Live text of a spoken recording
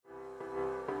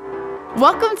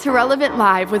Welcome to Relevant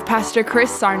Live with Pastor Chris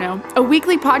Sarno, a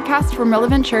weekly podcast from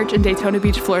Relevant Church in Daytona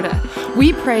Beach, Florida.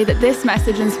 We pray that this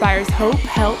message inspires hope,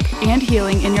 help, and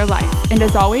healing in your life. And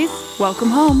as always, welcome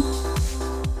home.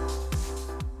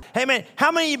 Hey man,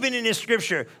 how many of you have been in this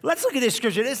scripture? Let's look at this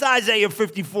scripture. This Isaiah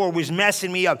 54 was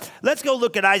messing me up. Let's go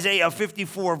look at Isaiah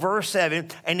 54, verse 7,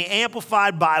 and the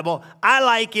Amplified Bible. I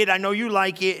like it. I know you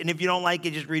like it. And if you don't like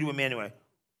it, just read it with me anyway.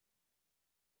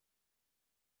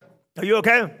 Are you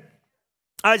okay?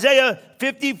 Isaiah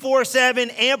 54,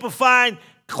 7, Amplified,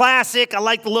 classic. I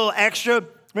like the little extra,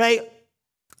 right?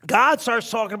 God starts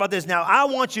talking about this. Now, I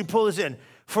want you to pull this in.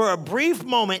 For a brief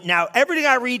moment, now, everything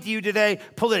I read to you today,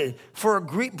 pull it in. For a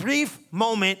brief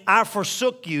moment, I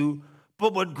forsook you,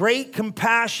 but with great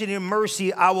compassion and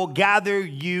mercy, I will gather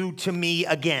you to me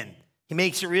again. He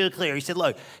makes it real clear. He said,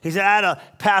 look, I had to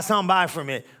pass on by for a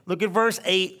minute. Look at verse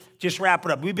 8. Just wrap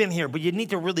it up. We've been here, but you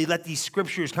need to really let these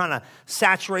scriptures kind of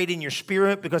saturate in your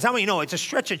spirit, because how many know it's a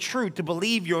stretch of truth to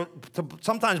believe to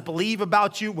sometimes believe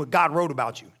about you what God wrote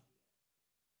about you.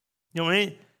 You know what I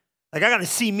mean? Like, I got to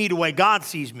see me the way God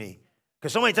sees me.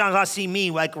 Because so many times I see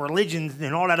me like religions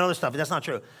and all that other stuff. That's not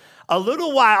true. In a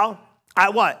little while,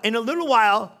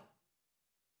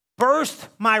 burst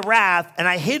my wrath, and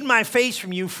I hid my face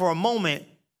from you for a moment.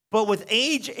 But with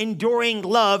age-enduring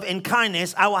love and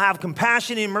kindness, I will have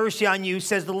compassion and mercy on you,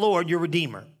 says the Lord, your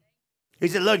Redeemer. He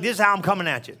said, look, this is how I'm coming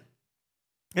at you.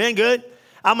 It ain't good?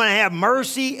 I'm going to have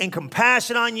mercy and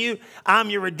compassion on you. I'm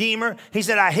your Redeemer. He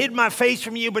said, I hid my face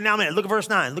from you, but now I'm in it. Look at verse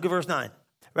 9. Look at verse 9,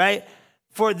 right?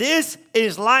 For this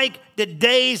is like the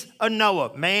days of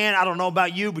Noah. Man, I don't know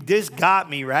about you, but this got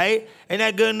me, right? Ain't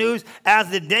that good news? As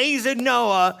the days of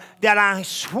Noah that I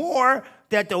swore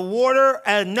that the water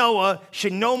and Noah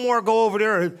should no more go over the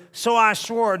earth, so I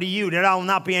swore to you that I will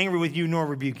not be angry with you nor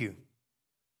rebuke you.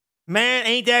 Man,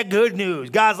 ain't that good news?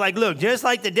 God's like, look, just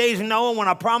like the days of Noah when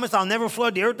I promised I'll never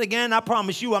flood the earth again, I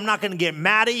promise you I'm not going to get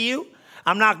mad at you.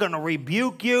 I'm not going to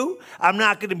rebuke you. I'm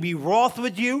not going to be wroth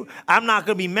with you. I'm not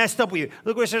going to be messed up with you.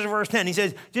 Look what it says in verse 10. He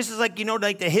says, just as like,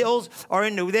 like the hills are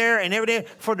into there and everything,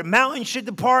 for the mountains should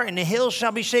depart and the hills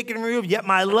shall be shaken and removed, yet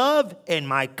my love and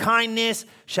my kindness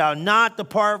shall not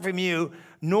depart from you,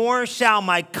 nor shall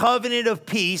my covenant of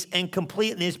peace and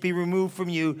completeness be removed from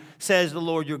you, says the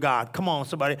Lord your God. Come on,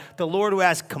 somebody. The Lord who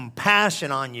has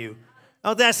compassion on you.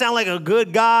 Don't that sound like a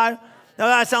good God?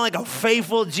 Doesn't that sound like a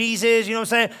faithful Jesus? You know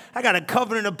what I'm saying? I got a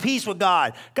covenant of peace with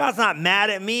God. God's not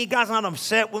mad at me. God's not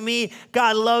upset with me.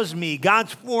 God loves me.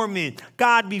 God's for me.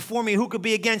 God before me. Who could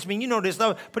be against me? You know this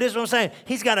stuff. But this is what I'm saying.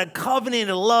 He's got a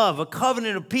covenant of love, a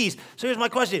covenant of peace. So here's my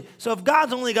question. So if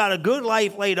God's only got a good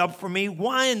life laid up for me,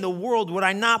 why in the world would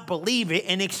I not believe it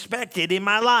and expect it in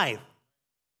my life?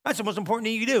 That's the most important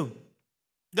thing you can do.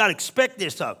 You got to expect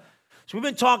this stuff. So we've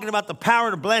been talking about the power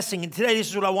of the blessing, and today this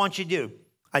is what I want you to do.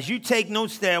 As you take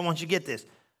notes there, I want you to get this.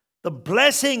 The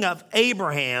blessing of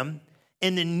Abraham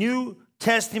in the New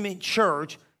Testament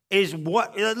church is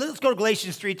what, let's go to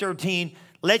Galatians 3:13.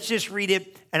 Let's just read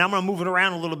it, and I'm going to move it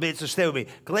around a little bit, so stay with me.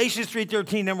 Galatians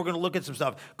 3:13, then we're going to look at some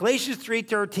stuff. Galatians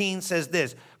 3:13 says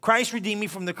this, Christ redeemed me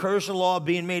from the curse of the law,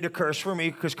 being made a curse for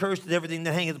me, because cursed is everything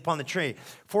that hangeth upon the tree.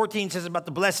 14 says about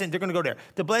the blessing, they're going to go there.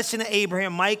 The blessing of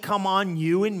Abraham might come on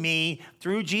you and me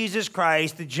through Jesus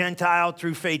Christ, the Gentile,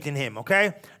 through faith in him,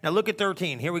 okay? Now look at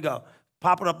 13. Here we go.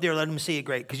 Pop it up there, let them see it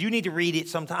great. Because you need to read it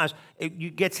sometimes.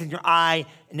 It gets in your eye,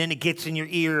 and then it gets in your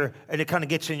ear, and it kind of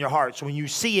gets in your heart. So when you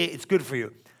see it, it's good for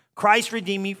you. Christ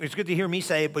redeemed me. It's good to hear me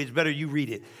say it, but it's better you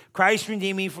read it. Christ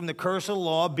redeemed me from the curse of the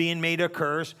law, being made a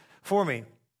curse for me.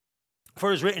 For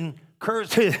it is written,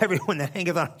 cursed is everyone that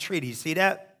hangeth on a tree. Do you see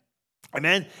that?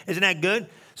 Amen? Isn't that good?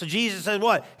 So Jesus said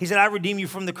what? He said, I redeem you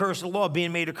from the curse of the law,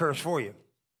 being made a curse for you.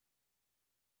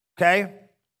 Okay?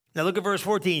 Now look at verse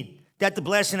 14. That the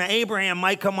blessing of Abraham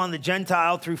might come on the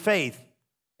Gentile through faith,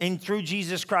 and through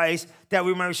Jesus Christ, that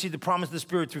we might receive the promise of the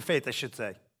Spirit through faith, I should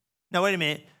say. Now, wait a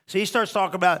minute. So he starts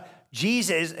talking about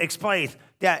Jesus explains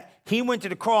that he went to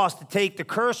the cross to take the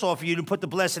curse off of you to put the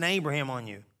blessing of Abraham on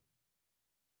you.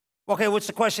 Okay, what's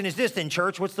the question is this then,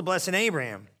 church? What's the blessing of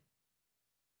Abraham?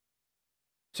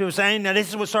 See what I'm saying? Now, this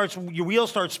is what starts, your wheels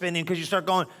start spinning because you start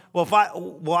going,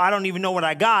 I don't even know what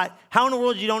I got. How in the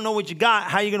world you don't know what you got?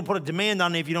 How are you going to put a demand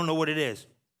on it if you don't know what it is?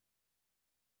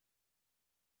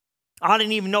 I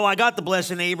didn't even know I got the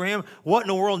blessing of Abraham. What in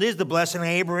the world is the blessing of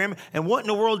Abraham? And what in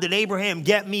the world did Abraham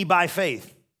get me by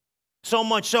faith? So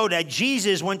much so that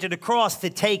Jesus went to the cross to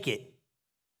take it.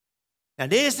 Now,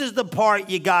 this is the part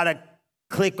you got to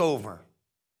click over.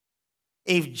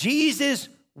 If Jesus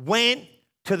went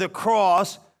to the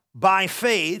cross by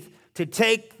faith to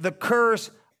take the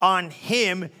curse on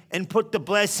him and put the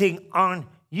blessing on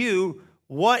you,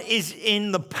 what is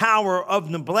in the power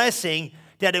of the blessing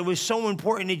that it was so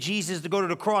important to Jesus to go to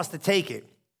the cross to take it.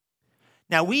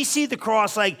 Now, we see the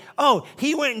cross like, oh,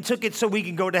 he went and took it so we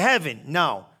can go to heaven.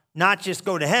 No, not just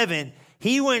go to heaven.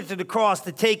 He went to the cross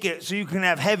to take it so you can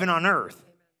have heaven on earth.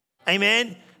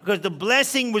 Amen? Because the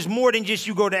blessing was more than just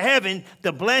you go to heaven.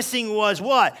 The blessing was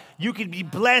what? You could be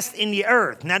blessed in the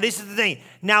earth. Now, this is the thing.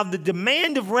 Now, the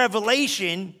demand of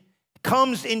revelation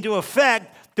comes into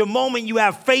effect the moment you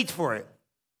have faith for it.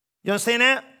 You understand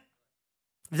that?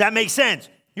 Does that make sense?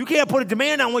 You can't put a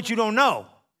demand on what you don't know.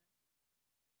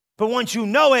 But once you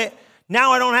know it,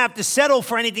 now I don't have to settle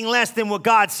for anything less than what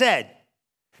God said.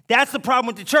 That's the problem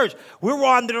with the church. We're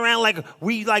wandering around like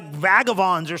we like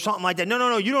vagabonds or something like that.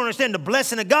 No. You don't understand. The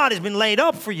blessing of God has been laid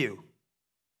up for you.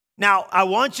 Now, I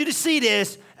want you to see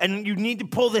this, and you need to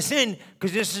pull this in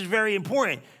because this is very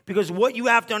important. Because what you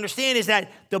have to understand is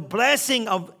that the blessing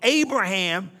of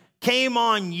Abraham came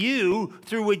on you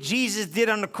through what Jesus did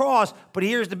on the cross. But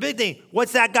here's the big thing.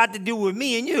 What's that got to do with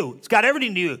me and you? It's got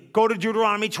everything to do. Go to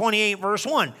Deuteronomy 28, verse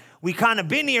 1. We kind of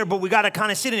been here, but we got to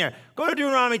kind of sit in there. Go to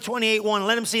Deuteronomy 28, 1.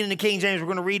 Let them see it in the King James. We're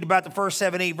going to read about the first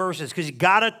 7, 8 verses because you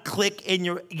got to click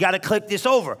this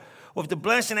over. With the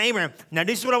blessing of Abraham. Now,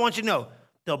 this is what I want you to know.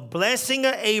 The blessing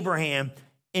of Abraham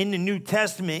in the New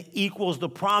Testament equals the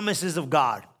promises of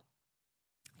God.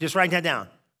 Just write that down.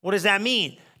 What does that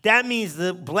mean? That means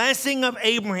the blessing of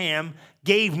Abraham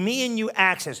gave me and you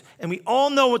access. And we all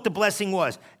know what the blessing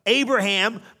was.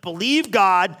 Abraham believed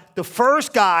God, the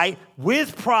first guy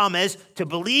with promise to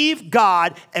believe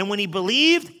God. And when he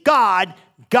believed God,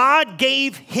 God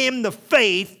gave him the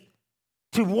faith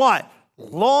to what?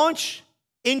 Launch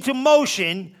into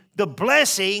motion the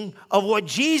blessing of what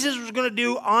Jesus was going to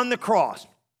do on the cross.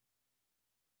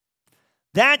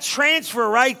 That transfer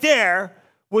right there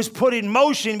was put in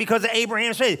motion because of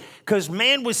Abraham's faith. Because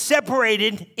man was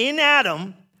separated in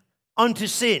Adam unto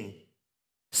sin.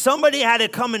 Somebody had to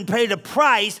come and pay the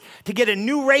price to get a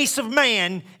new race of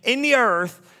man in the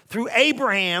earth through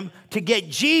Abraham to get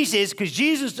Jesus. Because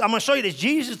Jesus, I'm going to show you this.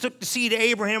 Jesus took the seed of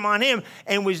Abraham on him.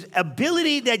 And was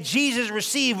ability that Jesus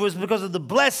received was because of the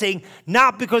blessing,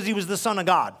 not because he was the Son of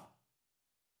God.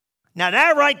 Now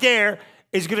that right there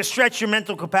is going to stretch your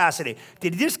mental capacity.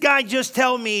 Did this guy just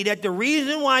tell me that the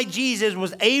reason why Jesus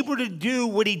was able to do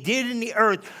what he did in the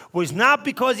earth was not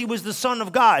because he was the Son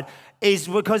of God, is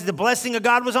because the blessing of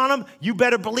God was on him? You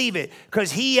better believe it.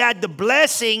 Because he had the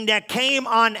blessing that came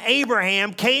on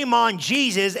Abraham, came on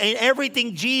Jesus, and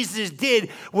everything Jesus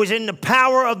did was in the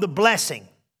power of the blessing.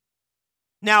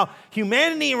 Now,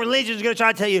 humanity and religion is going to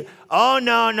try to tell you, oh,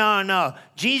 no.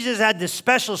 Jesus had the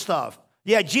special stuff.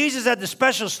 Yeah, Jesus had the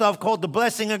special stuff called the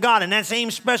blessing of God, and that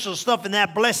same special stuff and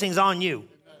that blessing's on you.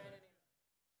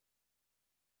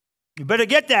 You better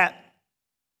get that.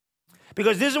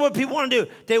 Because this is what people want to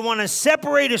do. They want to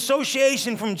separate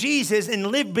association from Jesus and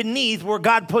live beneath where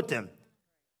God put them.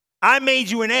 I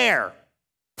made you an heir.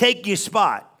 Take your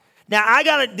spot. Now,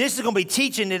 this is going to be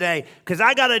teaching today because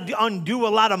I got to undo a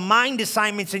lot of mind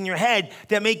assignments in your head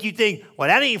that make you think, well,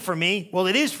 that ain't for me. Well,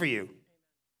 it is for you.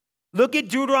 Look at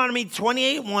Deuteronomy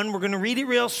 28:1. We're going to read it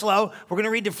real slow. We're going to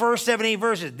read the first 7, 8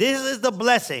 verses. This is the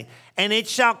blessing. And it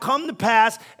shall come to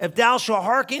pass, if thou shalt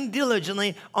hearken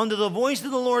diligently unto the voice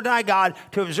of the Lord thy God,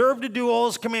 to observe to do all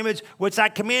his commandments, which I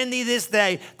command thee this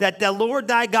day, that the Lord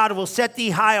thy God will set thee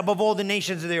high above all the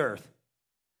nations of the earth.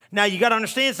 Now, you got to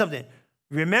understand something.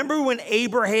 Remember when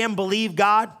Abraham believed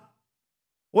God?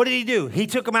 What did he do? He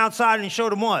took him outside and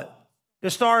showed him what? The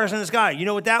stars in the sky. You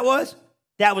know what that was?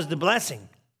 That was the blessing.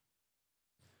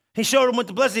 He showed him what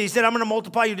the blessing. He said, I'm going to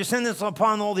multiply your descendants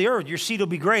upon all the earth. Your seed will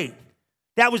be great.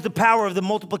 That was the power of the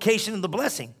multiplication of the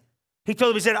blessing. He told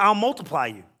him, he said, I'll multiply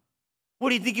you. What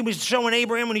do you think he was showing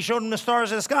Abraham when he showed him the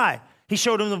stars in the sky? He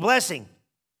showed him the blessing.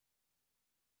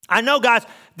 I know, guys,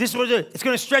 it's going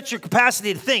to stretch your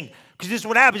capacity to think. Because this is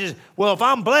what happens is, well, if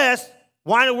I'm blessed,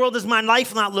 why in the world does my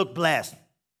life not look blessed?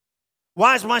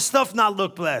 Why does my stuff not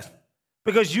look blessed?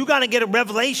 Because you got to get a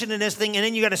revelation in this thing, and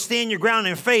then you got to stand your ground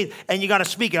in faith, and you got to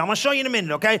speak it. I'm going to show you in a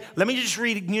minute, okay? Let me just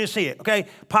read it, and you see it, okay?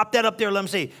 Pop that up there, let me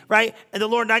see, right? And the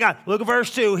Lord thy God. Look at verse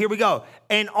 2. Here we go.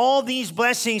 And all these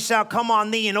blessings shall come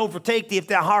on thee and overtake thee if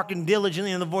thou hearken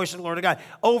diligently on the voice of the Lord thy God.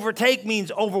 Overtake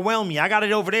means overwhelm you. I got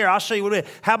it over there. I'll show you what it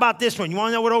is. How about this one? You want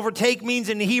to know what overtake means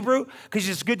in the Hebrew? Because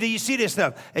it's good that you see this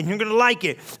stuff, and you're going to like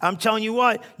it. I'm telling you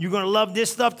what, you're going to love this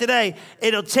stuff today.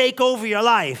 It'll take over your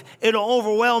life. It'll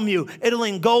overwhelm you. It'll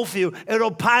engulf you.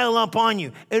 It'll pile up on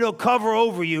you. It'll cover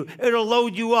over you. It'll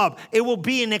load you up. It will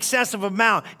be an excessive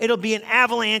amount. It'll be an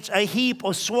avalanche, a heap,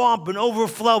 a swamp, an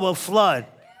overflow, a flood.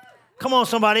 Come on,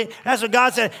 somebody. That's what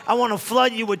God said. I want to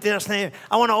flood you with this thing.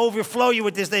 I want to overflow you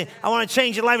with this thing. I want to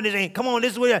change your life with this thing. Come on,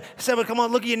 this is what I said. Come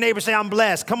on, look at your neighbor and say, I'm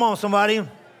blessed. Come on, somebody.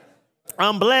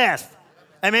 I'm blessed.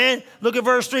 Amen. Look at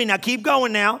verse 3. Now, keep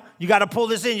going now. You got to pull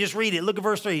this in. Just read it. Look at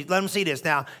verse 3. Let them see this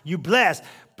now. You blessed.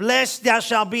 Blessed thou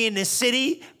shalt be in the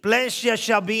city. Blessed thou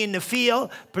shalt be in the field.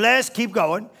 Blessed, keep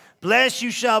going. Blessed you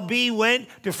shall be when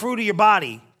the fruit of your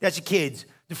body. That's your kids.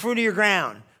 The fruit of your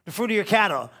ground. The fruit of your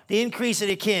cattle, the increase of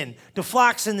your kin, the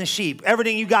flocks and the sheep.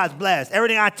 Everything you got is blessed.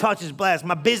 Everything I touch is blessed.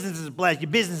 My business is blessed.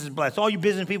 Your business is blessed. All you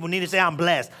business people need to say, I'm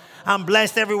blessed. I'm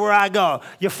blessed everywhere I go.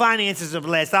 Your finances are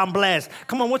blessed. I'm blessed.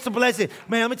 Come on, what's the blessing?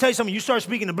 Man, let me tell you something. You start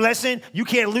speaking the blessing, you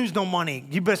can't lose no money.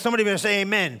 Somebody better say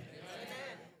amen. Amen.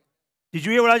 Did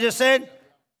you hear what I just said?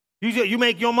 You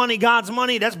make your money God's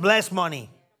money. That's blessed money.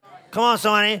 Come on,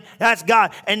 somebody. That's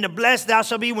God. And the blessed thou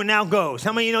shalt be when thou goes.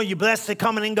 How many of you know you're blessed to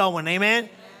coming and going? Amen.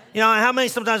 You know, how many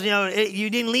sometimes, you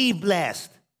didn't leave blessed.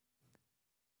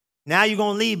 Now you're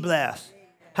going to leave blessed.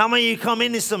 How many of you come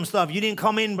into some stuff? You didn't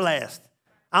come in blessed.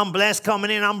 I'm blessed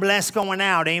coming in. I'm blessed going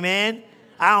out. Amen.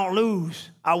 I don't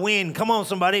lose. I win. Come on,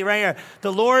 somebody, right here.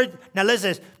 The Lord, now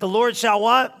listen, the Lord shall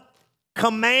what?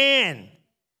 Command.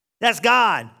 That's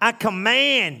God. I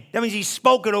command. That means he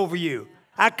spoke it over you.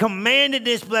 I commanded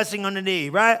this blessing unto thee,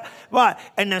 right? What?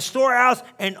 And the storehouse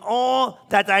and all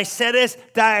that thou settest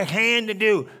thy hand to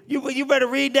do. You better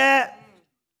read that.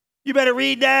 You better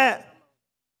read that.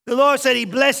 The Lord said he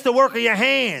blessed the work of your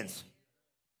hands.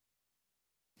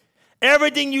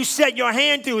 Everything you set your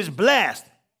hand to is blessed.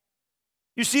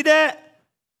 You see that?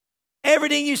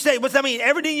 Everything you say, what's that mean?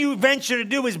 Everything you venture to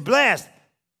do is blessed.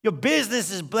 Your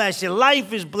business is blessed. Your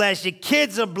life is blessed. Your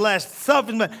kids are blessed. Stuff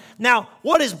is blessed. Now,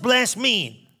 what does blessed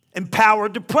mean?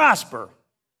 Empowered to prosper.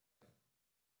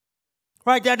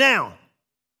 Write that down.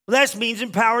 Blessed means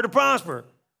empowered to prosper.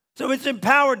 So if it's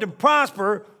empowered to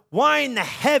prosper, why in the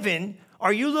heaven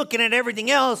are you looking at everything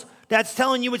else that's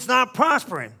telling you it's not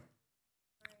prospering?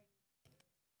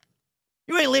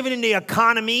 You ain't living in the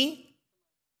economy.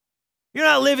 You're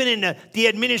not living in the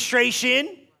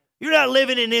administration. You're not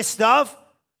living in this stuff.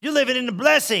 You're living in the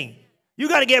blessing. You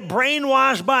got to get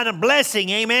brainwashed by the blessing,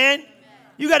 amen?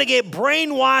 You got to get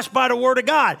brainwashed by the word of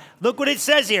God. Look what it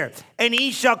says here. And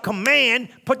he shall command,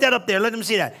 put that up there, let them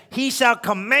see that. He shall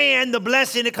command the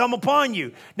blessing to come upon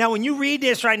you. Now, when you read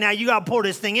this right now, you got to pull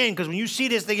this thing in, because when you see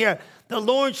this thing here, the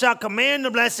Lord shall command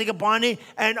the blessing upon thee,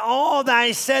 and all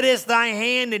thy settest thy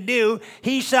hand to do,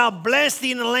 he shall bless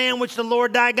thee in the land which the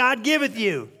Lord thy God giveth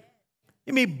you.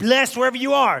 You be blessed wherever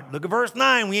you are. Look at verse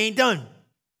 9, we ain't done.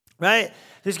 Right?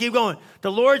 Just keep going.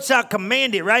 The Lord shall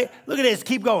command it, right? Look at this.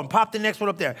 Keep going. Pop the next one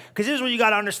up there. Because here's what you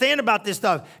got to understand about this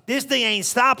stuff. This thing ain't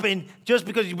stopping just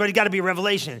because, but it got to be a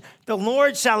revelation. The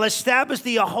Lord shall establish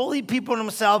thee a holy people in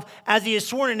himself as he has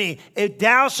sworn in thee. If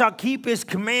thou shalt keep his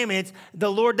commandments,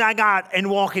 the Lord thy God, and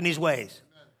walk in his ways.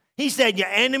 He said, your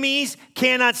enemies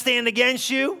cannot stand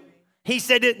against you. He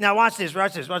said it. Now watch this,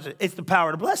 watch this, watch this. It's the power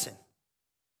of the blessing.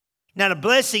 Now the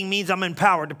blessing means I'm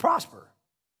empowered to prosper.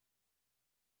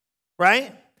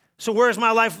 Right? So where's my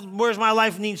life? Where's my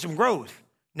life needs some growth?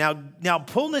 Now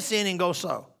pull this in and go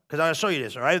slow, because I'll show you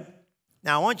this, all right?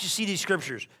 Now I want you to see these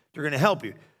scriptures. They're going to help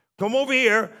you. Come over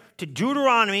here to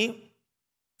Deuteronomy.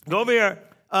 Go over here.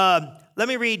 Let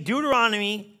me read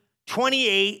Deuteronomy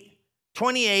 28.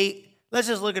 Let's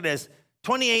just look at this.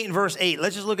 28 and verse 8.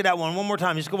 Let's just look at that one more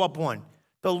time. Just go up one.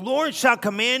 The Lord shall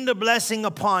command a blessing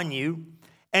upon you,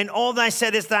 and all thy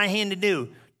settest thy hand to do.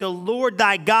 The Lord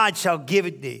thy God shall give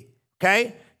it thee.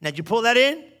 Okay? Now, did you pull that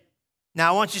in?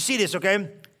 Now, I want you to see this, okay?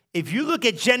 If you look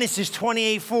at Genesis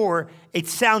 28:4, it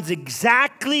sounds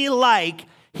exactly like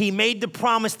he made the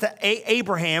promise to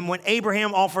Abraham when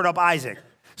Abraham offered up Isaac.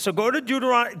 So go to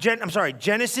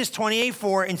Genesis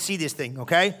 28:4 and see this thing,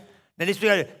 okay? Now, this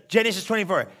Genesis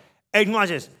 24. And watch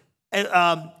this.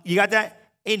 You got that?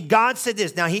 And God said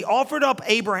this. Now, he offered up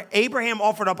Abraham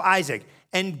offered up Isaac.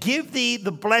 And give thee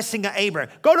the blessing of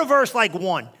Abraham. Go to verse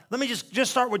 1. Let me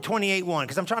just start with 28:1,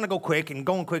 because I'm trying to go quick, and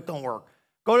going quick don't work.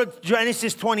 Go to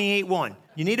Genesis 28:1.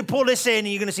 You need to pull this in, and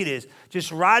you're going to see this.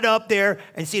 Just right up there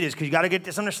and see this, because you got to get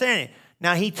this understanding.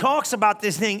 Now, he talks about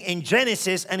this thing in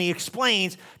Genesis, and he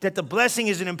explains that the blessing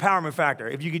is an empowerment factor.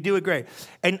 If you could do it, great.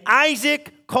 And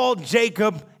Isaac called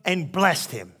Jacob and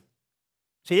blessed him.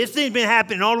 See, this thing's been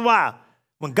happening all the while.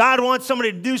 When God wants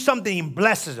somebody to do something, he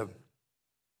blesses them.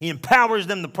 He empowers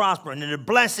them to prosper, and then the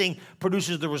blessing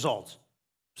produces the results.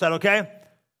 Is that okay?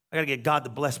 I got to get God to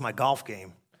bless my golf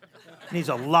game. It needs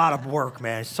a lot of work,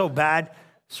 man. It's so bad.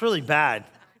 It's really bad.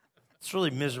 It's really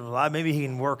miserable. Maybe he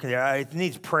can work there. It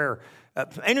needs prayer.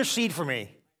 Intercede for me.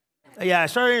 Yeah,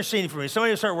 start interceding for me.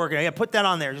 Somebody start working. Yeah, put that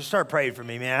on there. Just start praying for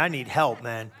me, man. I need help,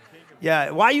 man.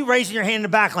 Yeah, why are you raising your hand in the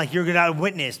back like you're going to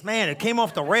witness? Man, it came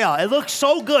off the rail. It looks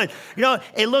so good. You know,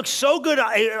 it looks so good.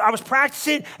 I was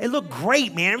practicing. It looked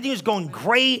great, man. Everything was going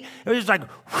great. It was like,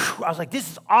 whew, I was like, this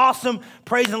is awesome.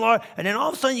 Praising the Lord. And then all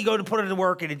of a sudden you go to put it to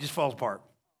work and it just falls apart.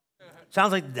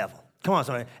 Sounds like the devil. Come on,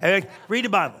 somebody. Read the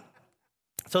Bible.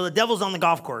 So the devil's on the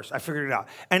golf course. I figured it out.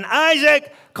 And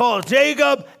Isaac called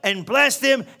Jacob and blessed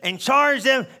him and charged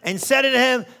him and said to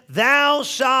him, thou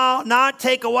shalt not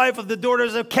take a wife of the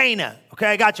daughters of Canaan. Okay,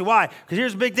 I got you. Why? Because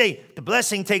here's the big thing. The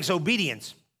blessing takes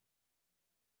obedience.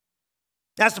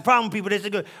 That's the problem with people. They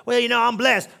say, well, you know, I'm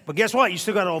blessed. But guess what? You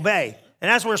still got to obey. And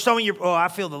that's where some of you, I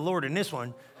feel the Lord in this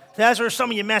one. That's where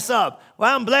some of you mess up.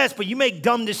 Well, I'm blessed, but you make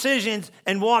dumb decisions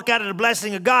and walk out of the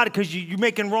blessing of God because you're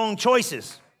making wrong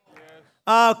choices.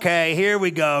 Okay, here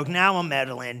we go. Now I'm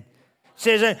meddling.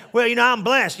 Says, well, you know, I'm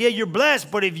blessed. Yeah, you're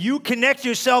blessed, but if you connect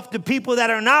yourself to people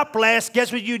that are not blessed,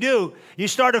 guess what you do? You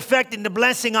start affecting the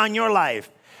blessing on your life.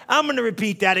 I'm going to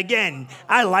repeat that again.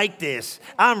 I like this.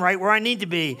 I'm right where I need to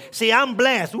be. See, I'm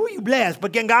blessed. Who are you blessed?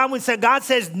 But again, God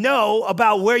says no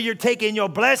about where you're taking your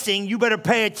blessing. You better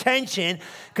pay attention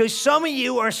because some of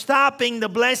you are stopping the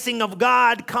blessing of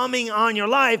God coming on your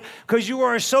life because you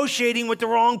are associating with the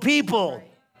wrong people.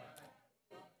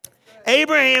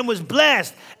 Abraham was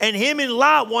blessed, and him and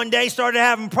Lot one day started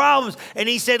having problems, and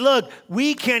he said, look,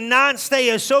 we cannot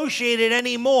stay associated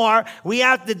anymore. We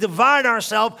have to divide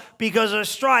ourselves because of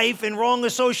strife and wrong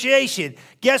association.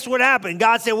 Guess what happened?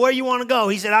 God said, where you want to go?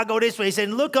 He said, I'll go this way. He said,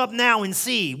 look up now and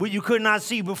see what you could not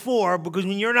see before, because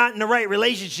when you're not in the right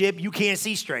relationship, you can't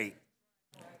see straight.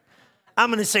 I'm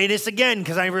going to say this again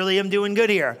because I really am doing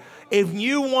good here. If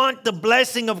you want the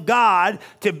blessing of God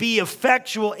to be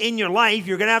effectual in your life,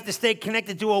 you're going to have to stay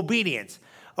connected to obedience.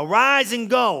 Arise and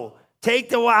go. Take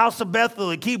the house of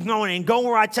Bethel and keep going and go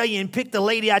where I tell you and pick the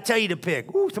lady I tell you to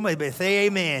pick. Ooh, somebody better say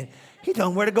amen. He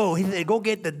told him where to go. He said, go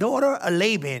get the daughter of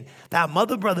Laban, thy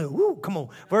mother, brother. Woo, come on.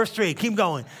 Verse 3, keep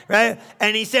going, right?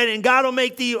 And he said, and God will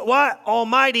make thee what?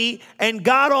 Almighty, and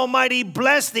God Almighty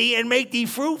bless thee and make thee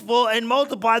fruitful and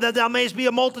multiply that thou mayest be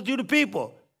a multitude of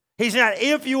people. He said,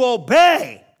 if you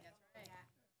obey,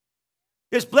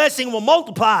 this blessing will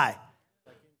multiply.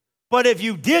 But if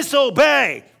you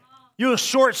disobey, you'll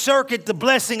short circuit the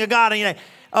blessing of God. And you're like,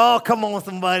 oh, come on,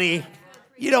 somebody.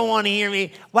 You don't want to hear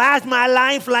me. Why is my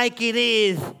life like it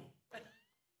is?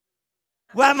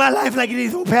 Why is my life like it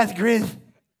is? Oh, Pastor Chris,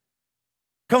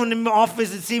 come to my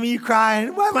office and see me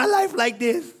crying. Why is my life like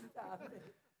this?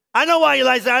 I know why you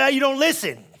like that. You don't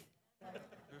listen.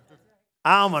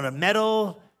 I'm going to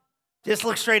meddle. Just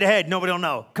look straight ahead. Nobody will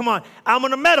know. Come on. I'm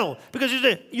going to meddle because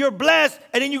you're blessed,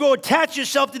 and then you go attach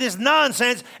yourself to this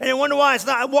nonsense, and then wonder why it's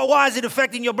not. Why is it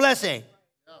affecting your blessing?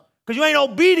 Because you ain't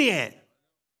obedient.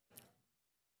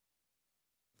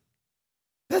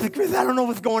 Chris, I don't know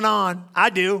what's going on. I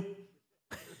do.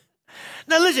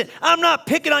 Now listen, I'm not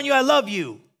picking on you. I love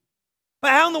you.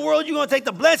 But how in the world are you going to take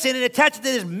the blessing and attach it to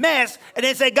this mess and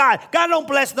then say, God don't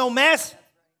bless no mess.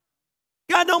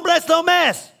 God don't bless no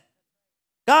mess.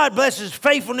 God blesses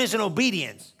faithfulness and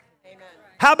obedience. Amen.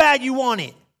 How bad you want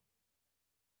it?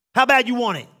 How bad you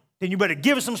want it? Then you better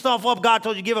give some stuff up God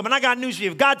told you to give up. And I got news for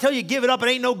you. If God tell you to give it up, it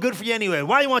ain't no good for you anyway.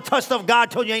 Why do you want to touch stuff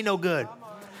God told you ain't no good?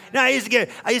 Now, I used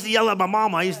to yell at my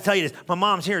mama. I used to tell you this. My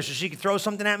mom's here so she could throw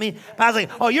something at me. But I was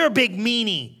like, oh, you're a big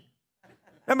meanie.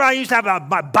 Remember I used to have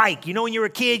my bike. You know when you were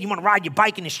a kid, you want to ride your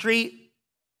bike in the street?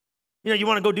 You know, you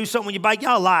want to go do something with your bike?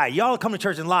 Y'all lie. Y'all come to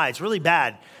church and lie. It's really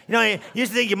bad. You know, you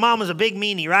used to think your mom was a big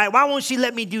meanie, right? Why won't she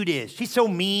let me do this? She's so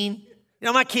mean. You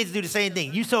know, my kids do the same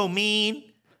thing. You so mean.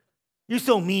 You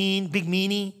so mean, big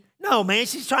meanie. No, man,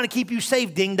 she's trying to keep you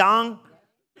safe, ding dong.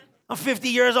 I'm 50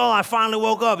 years old. I finally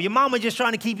woke up. Your mama just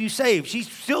trying to keep you safe. She's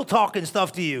still talking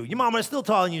stuff to you. Your mama is still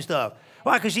telling you stuff.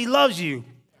 Why? Because she loves you.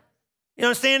 You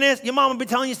understand this? Your mama be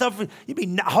telling you stuff. You be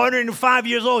 105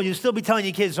 years old. You'll still be telling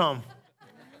your kids something.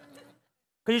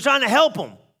 Because you're trying to help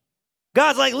them.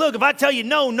 God's like, look, if I tell you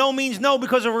no, no means no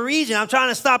because of a reason. I'm trying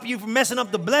to stop you from messing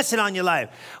up the blessing on your life.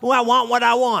 Well, I want what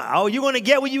I want. Oh, you're going to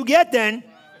get what you get then.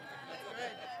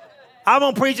 I'm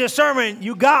going to preach a sermon.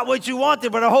 You got what you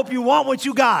wanted, but I hope you want what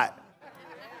you got.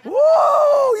 Woo!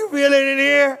 You feel it in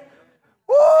here?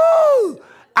 Woo!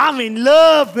 I'm in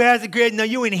love, Pastor Chris. No,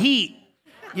 you in heat.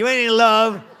 You ain't in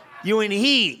love. You in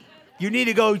heat. You need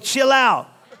to go chill out.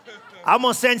 I'm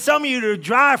going to send some of you to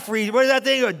dry freeze. What is that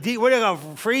thing? What do you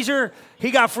got, freezer?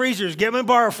 He got freezers. Get him and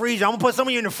borrow a freezer. I'm going to put some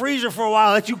of you in the freezer for a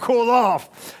while, let you cool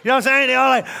off. You know what I'm saying? They're all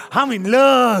like, I'm in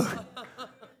love.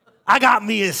 I got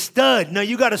me a stud. No,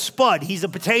 you got a spud. He's a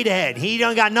potato head. He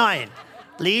don't got nothing.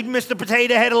 Leave Mr.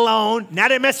 Potato Head alone. Now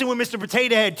they're messing with Mr.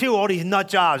 Potato Head too, all these nut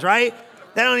jobs, right?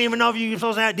 They don't even know if you're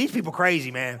supposed to have. These people crazy,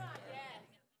 man.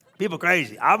 People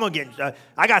crazy.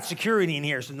 I got security in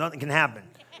here, so nothing can happen.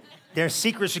 There's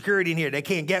secret security in here. They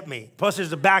can't get me. Plus,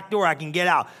 there's a back door I can get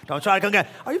out. Don't try to come get.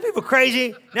 Are you people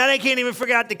crazy? Now they can't even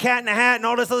figure out the cat in the hat and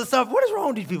all this other stuff. What is wrong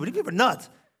with these people? These people are nuts.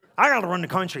 I got to run the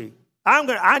country.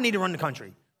 I need to run the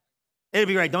country. It'll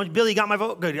be right. Don't you, Billy, you got my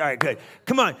vote? Good. All right, good.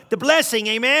 Come on. The blessing,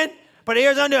 amen? But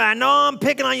here's what I'm doing. I know I'm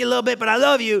picking on you a little bit, but I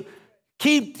love you.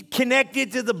 Keep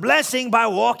connected to the blessing by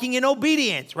walking in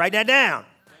obedience. Write that down.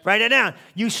 Write that down.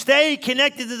 You stay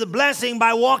connected to the blessing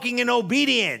by walking in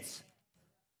obedience.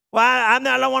 Well, I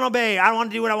don't want to obey. I don't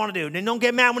want to do what I want to do. Then don't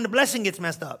get mad when the blessing gets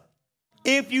messed up.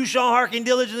 If you shall hearken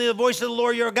diligently to the voice of the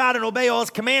Lord your God and obey all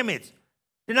his commandments.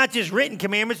 They're not just written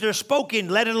commandments. They're spoken,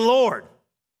 led of the Lord.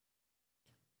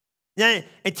 Then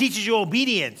it teaches you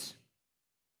obedience.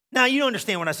 Now, you don't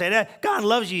understand what I say. That God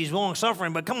loves you. He's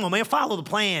long-suffering. But come on, man. Follow the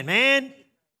plan, man.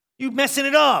 You're messing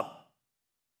it up.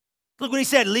 Look what he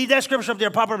said. Leave that scripture up there.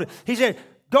 Pop up. He said,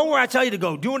 go where I tell you to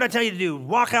go. Do what I tell you to do.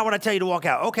 Walk out what I tell you to walk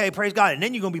out. Okay, praise God. And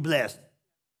then you're going to be blessed.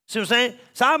 See what I'm saying?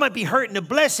 So I might be hurting the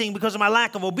blessing because of my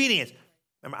lack of obedience.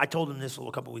 Remember, I told him this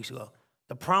a couple weeks ago.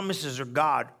 The promises of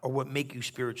God are what make you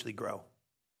spiritually grow.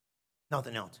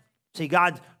 Nothing else. See,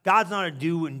 God's not a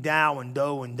do and thou and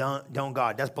do and don't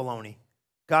God. That's baloney.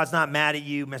 God's not mad at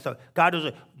you, messed up. God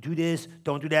doesn't do this,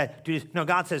 don't do that, do this. No,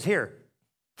 God says, here,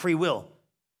 free will.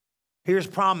 Here's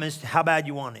promised how bad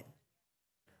you want it.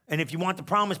 And if you want the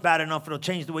promise bad enough, it'll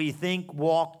change the way you think,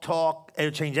 walk, talk.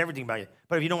 It'll change everything about you.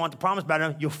 But if you don't want the promise bad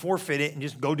enough, you'll forfeit it and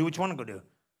just go do what you want to go do.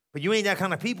 But you ain't that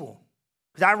kind of people.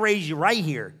 Because I raised you right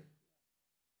here.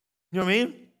 You know what I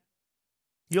mean?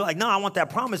 You're like, no, I want that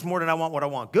promise more than I want what I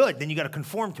want. Good. Then you got to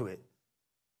conform to it.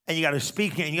 And you got to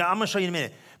speak. And I'm going to show you in a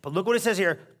minute. But look what it says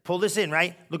here. Pull this in,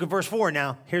 right? Look at verse 4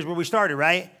 now. Here's where we started,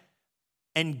 right?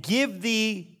 And give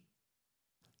thee.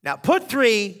 Now, put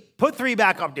three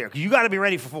back up there. Because you got to be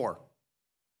ready for 4.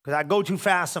 Because I go too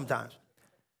fast sometimes.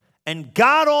 And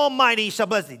God Almighty shall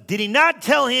bless thee. Did he not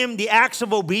tell him the acts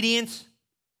of obedience?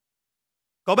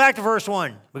 Go back to verse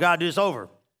 1. We got to do this over.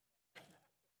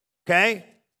 Okay?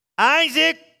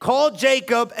 Isaac called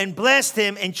Jacob and blessed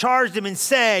him and charged him and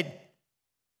said,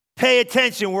 pay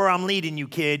attention where I'm leading you,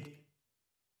 kid.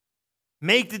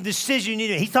 Make the decision you need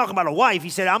to. He's talking about a wife. He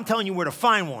said, I'm telling you where to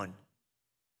find one.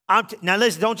 Now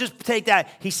listen, don't just take that.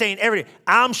 He's saying everything.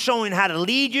 I'm showing how to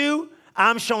lead you.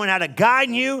 I'm showing how to guide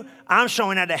you. I'm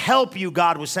showing how to help you,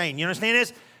 God was saying. You understand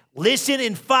this? Listen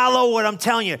and follow what I'm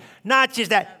telling you. Not just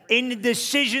that. In the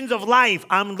decisions of life,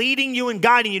 I'm leading you and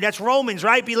guiding you. That's Romans,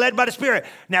 right? Be led by the Spirit.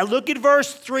 Now look at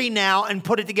verse 3 now and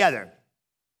put it together.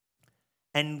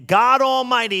 And God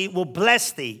Almighty will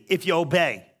bless thee if you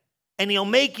obey. And he'll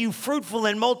make you fruitful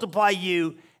and multiply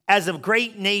you as a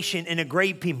great nation and a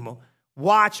great people.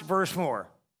 Watch verse 4.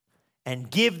 And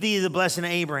give thee the blessing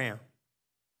of Abraham.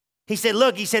 He said,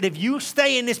 look, he said, if you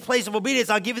stay in this place of obedience,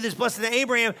 I'll give you this blessing of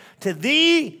Abraham to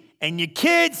thee and your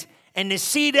kids and the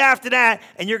seed after that.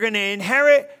 And you're going to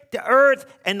inherit the earth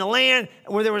and the land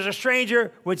where there was a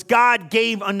stranger, which God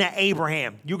gave unto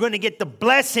Abraham. You're going to get the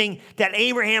blessing that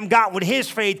Abraham got with his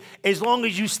faith as long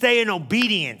as you stay in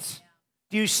obedience.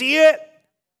 Do you see it?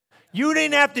 You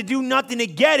didn't have to do nothing to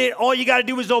get it. All you got to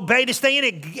do is obey to stay in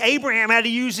it. Abraham had to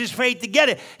use his faith to get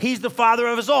it. He's the father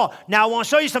of us all. Now, I want to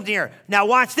show you something here. Now,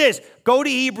 watch this. Go to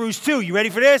Hebrews 2. You ready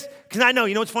for this? Because I know,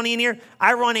 you know what's funny in here?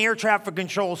 I run air traffic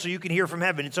control so you can hear from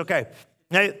heaven. It's okay.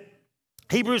 Now,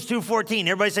 Hebrews 2:14.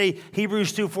 Everybody say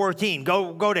Hebrews 2:14.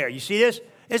 Go there. You see this?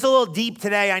 It's a little deep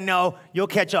today, I know. You'll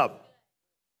catch up.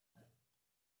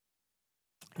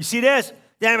 You see this?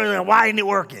 Then everybody's like, why isn't it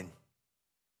working?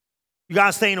 You got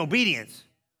to stay in obedience.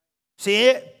 See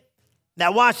it?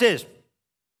 Now watch this.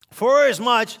 For as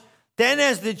much, then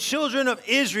as the children of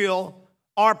Israel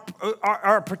are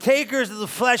partakers of the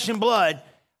flesh and blood,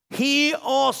 he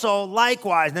also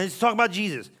likewise, now let's talk about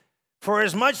Jesus. For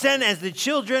as much then as the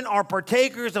children are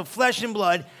partakers of flesh and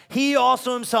blood, he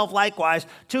also himself likewise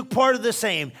took part of the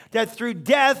same, that through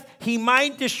death he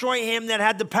might destroy him that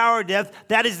had the power of death,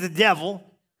 that is the devil.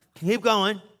 Keep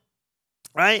going,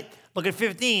 right? Look at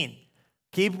 15.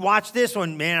 Watch this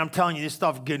one, man. I'm telling you, this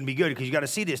stuff is going to be good because you got to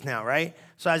see this now, right?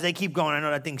 So as they keep going, I know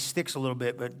that thing sticks a little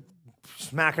bit, but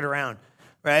smack it around,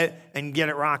 right? And get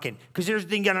it rocking. Because here's the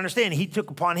thing you got to understand. He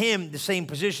took upon him the same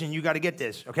position. You got to get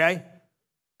this, okay?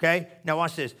 Okay? Now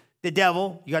watch this. The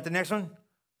devil, you got the next one?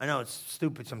 I know, it's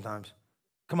stupid sometimes.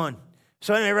 Come on.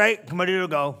 So anyway, right? Come on, it'll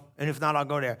go. And if not, I'll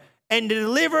go there. And to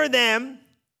deliver them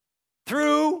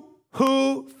through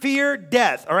who fear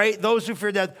death, all right? Those who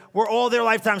fear death were all their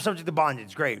lifetime subject to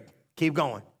bondage. Great. Keep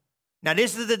going. Now,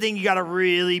 this is the thing you got to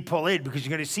really pull in because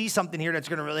you're going to see something here that's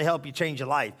going to really help you change your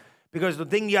life. Because the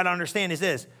thing you got to understand is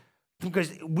this.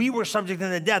 Because we were subject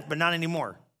unto death, but not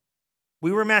anymore.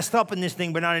 We were messed up in this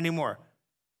thing, but not anymore.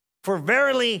 For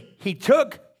verily he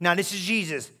took, now this is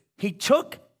Jesus, he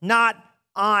took not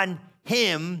on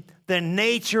him the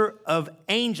nature of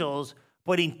angels,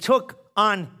 but he took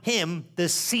on him the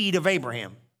seed of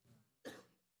Abraham.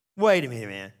 Wait a minute,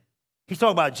 man. He's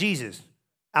talking about Jesus.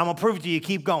 I'm going to prove it to you.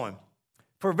 Keep going.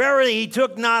 For verily he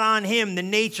took not on him the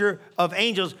nature of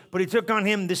angels, but he took on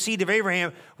him the seed of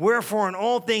Abraham. Wherefore in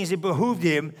all things it behooved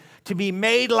him to be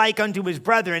made like unto his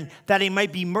brethren, that he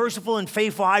might be merciful and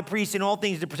faithful high priest in all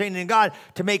things that pertain to God,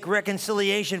 to make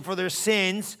reconciliation for their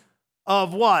sins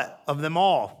of what? Of them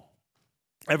all.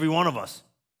 Every one of us.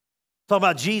 Talk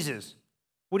about Jesus.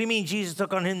 What do you mean Jesus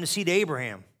took on him the seed of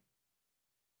Abraham?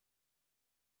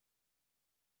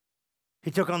 He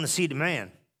took on the seed of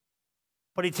man.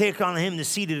 But he took on him the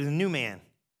seed of the new man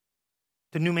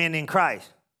in Christ.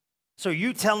 So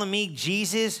you telling me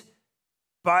Jesus,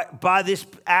 by this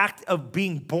act of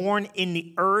being born in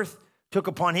the earth, took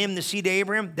upon him the seed of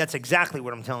Abraham? That's exactly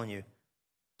what I'm telling you.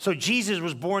 So Jesus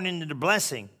was born into the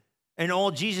blessing, and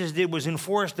all Jesus did was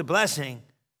enforce the blessing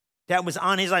that was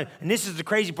on his life. And this is the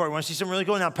crazy part. You want to see something really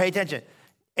cool? Now pay attention.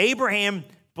 Abraham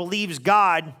believes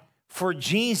God for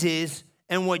Jesus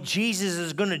and what Jesus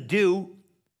is going to do,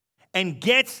 and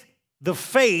gets the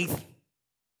faith,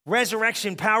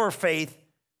 resurrection power faith,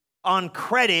 on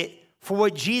credit for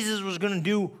what Jesus was going to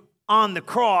do on the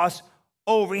cross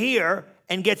over here,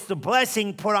 and gets the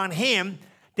blessing put on him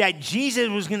that Jesus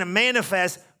was going to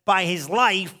manifest by his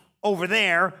life over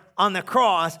there on the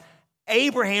cross.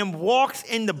 Abraham walks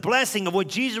in the blessing of what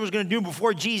Jesus was going to do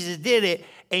before Jesus did it.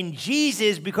 And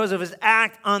Jesus, because of his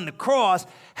act on the cross,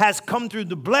 has come through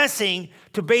the blessing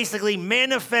to basically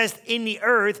manifest in the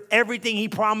earth everything he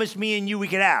promised me and you we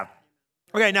could have.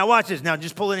 Okay, now watch this. Now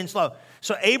just pull it in slow.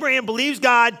 So Abraham believes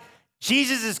God.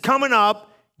 Jesus is coming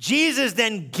up. Jesus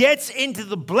then gets into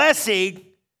the blessing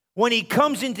when he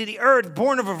comes into the earth,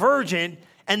 born of a virgin.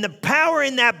 And the power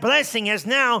in that blessing has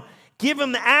now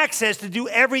given him access to do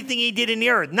everything he did in the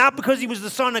earth. Not because he was the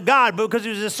Son of God, but because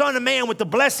he was the Son of Man with the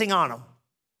blessing on him.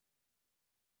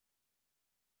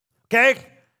 Okay?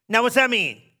 Now, what's that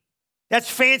mean? That's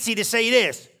fancy to say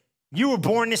this. You were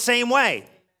born the same way.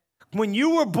 When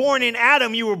you were born in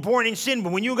Adam, you were born in sin.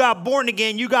 But when you got born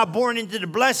again, you got born into the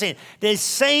blessing. The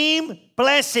same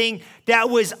blessing that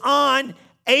was on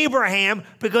Abraham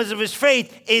because of his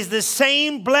faith is the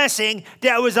same blessing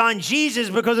that was on Jesus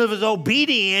because of his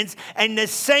obedience, and the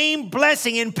same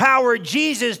blessing empowered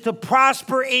Jesus to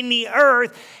prosper in the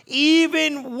earth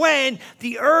even when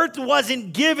the earth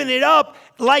wasn't giving it up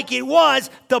like it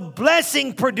was. The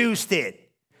blessing produced it.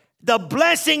 The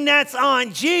blessing that's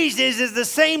on Jesus is the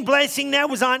same blessing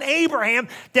that was on Abraham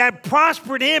that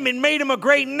prospered him and made him a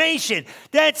great nation.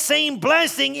 That same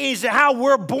blessing is how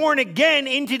we're born again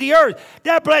into the earth.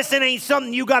 That blessing ain't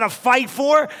something you got to fight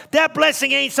for. That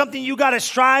blessing ain't something you got to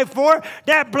strive for.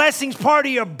 That blessing's part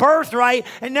of your birthright,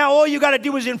 and now all you got to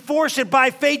do is enforce it by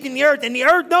faith in the earth, and the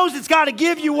earth knows it's got to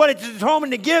give you what it's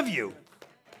determined to give you.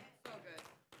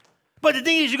 But the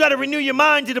thing is, you got to renew your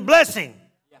mind to the blessing.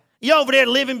 You over there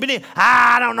living beneath,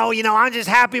 I don't know, I'm just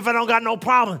happy if I don't got no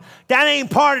problem. That ain't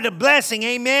part of the blessing,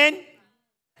 amen?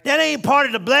 That ain't part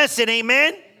of the blessing,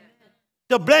 amen?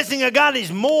 The blessing of God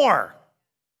is more.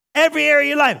 Every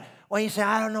area of your life. Well, you say,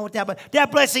 I don't know what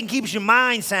that blessing keeps your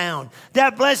mind sound.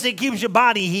 That blessing keeps your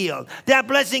body healed. That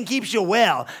blessing keeps you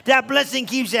well. That blessing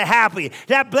keeps you happy.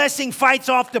 That blessing fights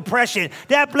off depression.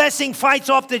 That blessing fights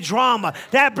off the drama.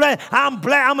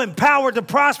 I'm empowered to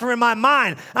prosper in my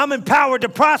mind. I'm empowered to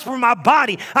prosper in my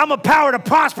body. I'm empowered to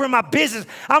prosper in my business.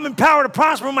 I'm empowered to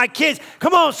prosper in my kids.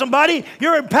 Come on, somebody.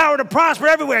 You're empowered to prosper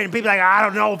everywhere. And people are like, I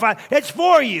don't know it's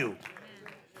for you.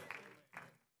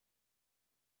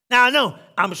 Now, I know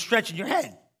I'm stretching your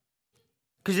head.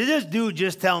 Because did this dude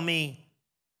just tell me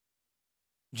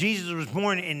Jesus was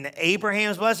born in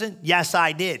Abraham's blessing? Yes,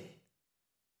 I did.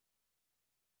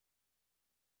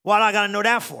 What do I got to know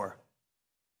that for?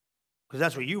 Because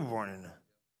that's what you were born in.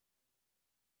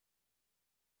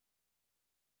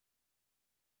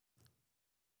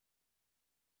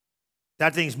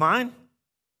 That thing's mine?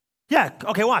 Yeah,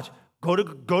 okay, watch. Go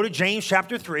to James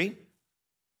chapter 3.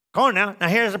 Go on now. Now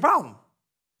here's the problem.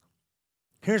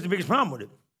 Here's the biggest problem with it.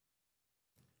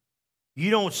 You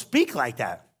don't speak like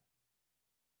that.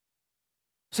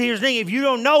 See, here's the thing. If you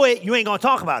don't know it, you ain't going to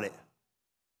talk about it.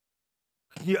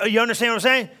 You understand what I'm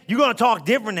saying? You're going to talk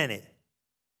different than it.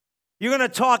 You're going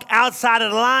to talk outside of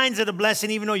the lines of the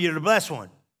blessing, even though you're the blessed one.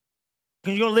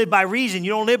 Because you're going to live by reason. You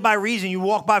don't live by reason. You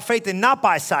walk by faith and not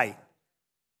by sight.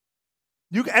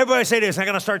 Everybody say this. I'm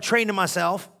going to start training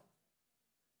myself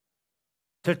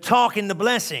to talk in the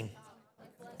blessing.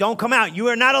 Don't come out. You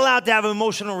are not allowed to have an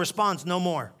emotional response no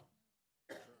more.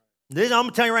 I'm going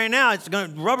to tell you right now,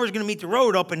 rubber's going to meet the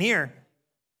road up in here.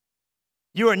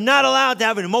 You are not allowed to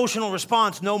have an emotional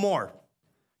response no more.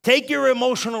 Take your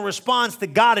emotional response to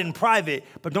God in private,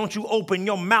 but don't you open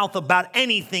your mouth about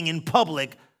anything in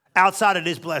public outside of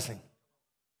this blessing.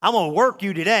 I'm going to work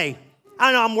you today.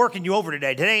 I know I'm working you over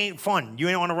today. Today ain't fun. You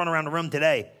ain't want to run around the room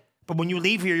today. But when you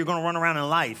leave here, you're going to run around in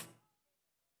life.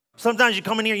 Sometimes you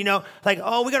come in here, like,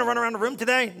 oh, we got to run around the room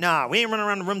today? Nah, we ain't running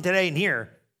around the room today in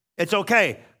here. It's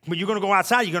okay. But you're going to go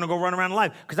outside. You're going to go run around in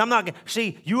life. Because I'm not going to,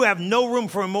 see, you have no room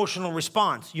for emotional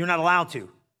response. You're not allowed to.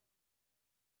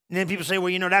 And then people say,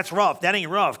 well, that's rough. That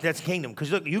ain't rough. That's kingdom.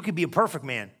 Because look, you could be a perfect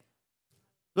man.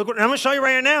 Look, I'm going to show you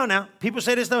right now. People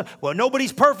say this stuff. Well,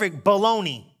 nobody's perfect.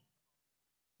 Baloney.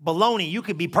 Baloney. You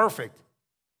could be perfect.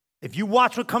 If you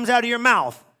watch what comes out of your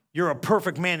mouth, you're a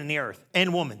perfect man in the earth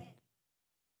and woman.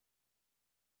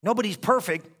 Nobody's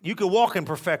perfect. You could walk in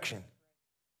perfection.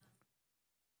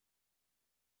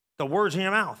 The words in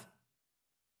your mouth.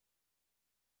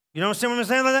 You understand what I'm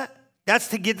saying like that? That's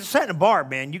to get setting a bar,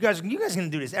 man. You guys are going to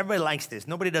do this. Everybody likes this.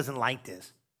 Nobody doesn't like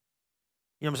this.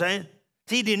 You know what I'm saying?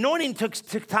 See, the anointing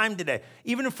took time today.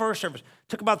 Even in first service,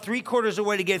 took about 3/4 of the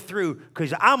way to get through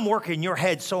because I'm working your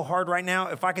head so hard right now.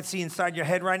 If I could see inside your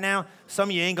head right now, some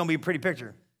of you ain't going to be a pretty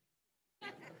picture.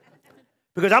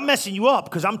 Because I'm messing you up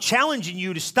because I'm challenging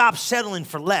you to stop settling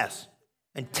for less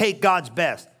and take God's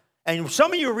best. And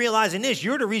some of you are realizing this.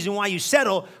 You're the reason why you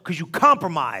settle because you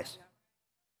compromise.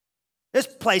 This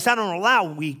place, I don't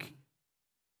allow weak.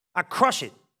 I crush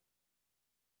it.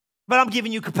 But I'm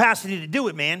giving you capacity to do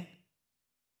it, man.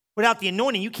 Without the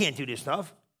anointing, you can't do this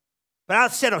stuff. But I'll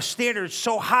set a standard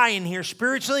so high in here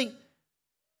spiritually,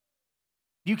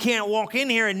 you can't walk in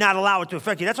here and not allow it to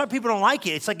affect you. That's why people don't like it.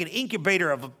 It's like an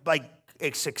incubator of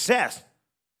success.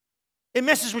 It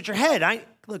messes with your head.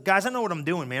 Look, guys, I know what I'm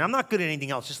doing, man. I'm not good at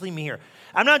anything else. Just leave me here.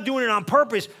 I'm not doing it on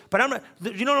purpose, but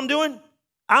you know what I'm doing?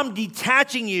 I'm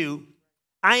detaching you.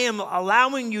 I am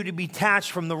allowing you to be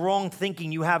detached from the wrong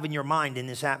thinking you have in your mind in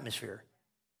this atmosphere.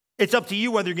 It's up to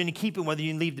you whether you're going to keep it, whether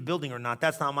you can leave the building or not.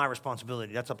 That's not my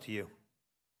responsibility. That's up to you.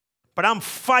 But I'm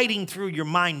fighting through your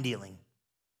mind dealing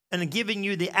and giving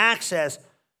you the access.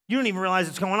 You don't even realize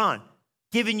it's going on.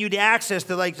 Giving you the access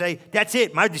to say, that's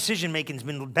it. My decision-making's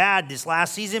been bad this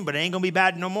last season, but it ain't going to be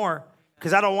bad no more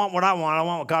because I don't want what I want. I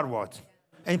want what God wants.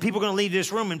 And people are going to leave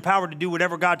this room empowered to do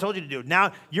whatever God told you to do.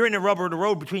 Now, you're in the rubber of the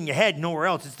road between your head and nowhere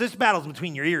else. This battle's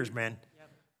between your ears, man. Yep.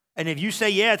 And if you say,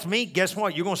 yeah, it's me, guess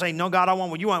what? You're going to say, no, God, I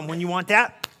want what you want. When you want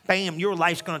that, bam, your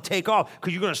life's going to take off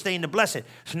because you're going to stay in the blessing.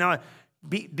 So now,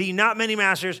 be not many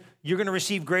masters. You're going to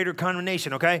receive greater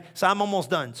condemnation, okay? So I'm almost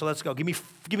done. So let's go. Give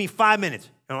me 5 minutes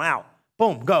and I'm out.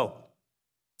 Boom, go.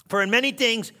 For in many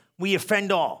things we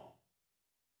offend all.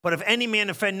 But if any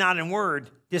man offend not in word,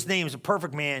 this name is a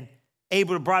perfect man,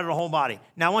 able to bridle the whole body.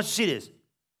 Now, I want you to see this.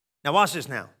 Now, watch this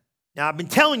now. Now, I've been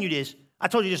telling you this. I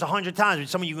told you this 100 times, but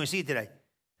some of you are going to see it today.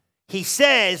 He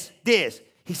says this.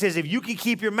 He says, if you can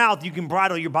keep your mouth, you can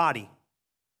bridle your body.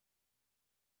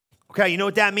 Okay, you know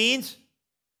what that means?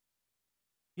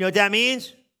 You know what that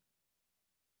means?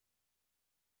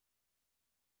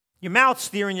 Your mouth's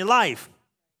steering your life.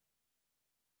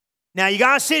 Now, you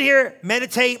got to sit here,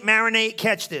 meditate, marinate,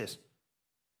 catch this.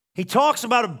 He talks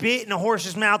about a bit in a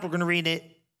horse's mouth. We're going to read it.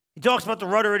 He talks about the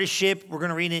rudder of the ship. We're going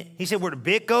to read it. He said where the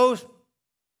bit goes,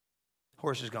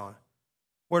 horse is gone.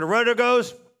 Where the rudder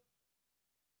goes,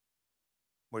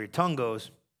 where your tongue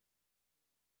goes,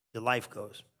 your life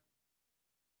goes.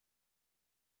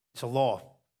 It's a law.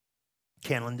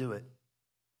 Can't undo it.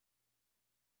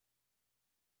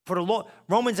 For the law,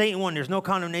 Romans 8:1, there's no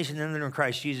condemnation in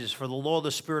Christ Jesus. For the law of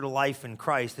the Spirit of life in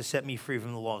Christ has set me free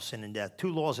from the law of sin and death.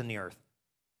 2 laws in the earth.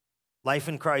 Life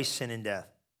in Christ, sin and death.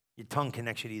 Your tongue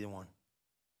connects you to either one.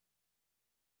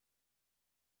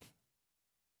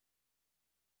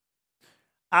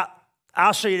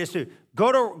 I'll show you this too.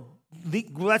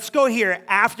 Let's go here.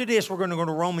 After this, we're going to go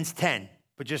to Romans 10,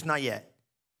 but just not yet.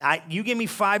 You give me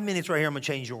 5 minutes right here, I'm going to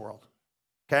change your world.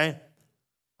 Okay?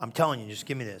 I'm telling you, just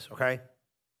give me this, okay?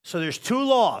 So there's 2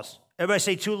 laws. Everybody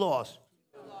say 2 laws.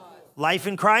 2 laws. Life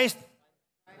in Christ,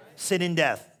 sin and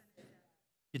death.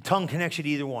 Your tongue connects you to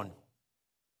either one.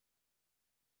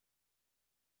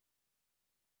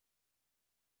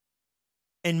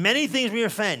 In many things we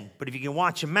offend, but if you can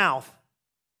watch your mouth,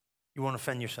 you won't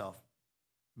offend yourself.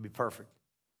 You'll be perfect.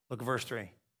 Look at verse 3.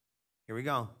 Here we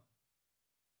go.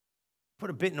 Put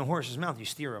a bit in a horse's mouth, you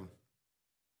steer him.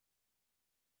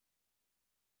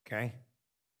 Okay?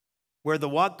 Where the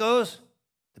what goes?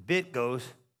 The bit goes,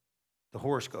 the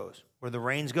horse goes. Where the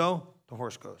reins go, the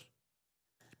horse goes.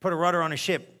 Put a rudder on a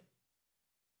ship.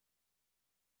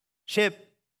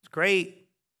 Ship, it's great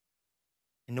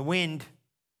in the wind,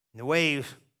 in the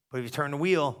waves, but if you turn the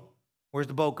wheel, where's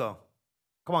the boat go?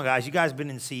 Come on, guys, you guys have been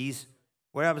in seas.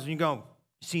 What happens when you go?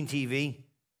 You've seen TV.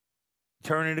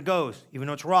 Turn it goes. Even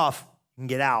though it's rough, you can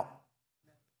get out.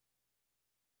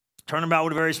 Turn about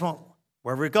with a very small,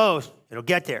 wherever it goes, it'll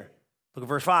get there. Look at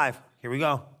verse 5. Here we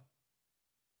go.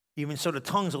 Even so, the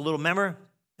tongue's a little member,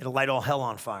 it'll light all hell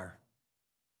on fire.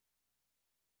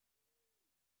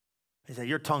 He said,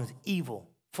 your tongue's evil,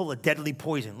 full of deadly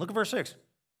poison. Look at verse 6.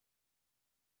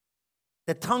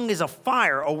 The tongue is a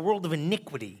fire, a world of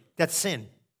iniquity. That's sin.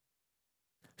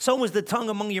 So was the tongue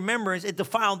among your members. It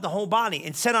defiled the whole body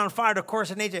and set on fire the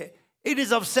course of nature. It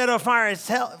is set on fire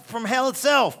from hell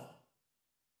itself.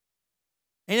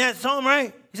 Ain't that something,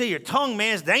 right? He said, your tongue,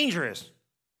 man, is dangerous.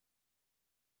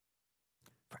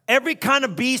 For every kind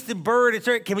of beast and bird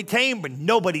it can be tamed, but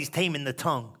nobody's taming the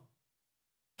tongue.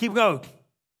 Keep going.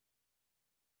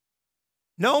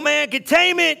 No man can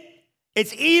tame it.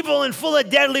 It's evil and full of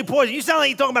deadly poison. You sound like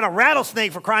you're talking about a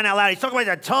rattlesnake, for crying out loud. He's talking about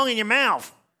that tongue in your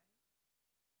mouth.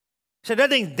 He said, that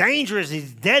thing's dangerous.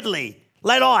 It's deadly.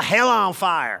 Light all hell on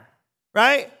fire.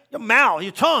 Right? Your mouth,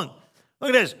 your tongue. Look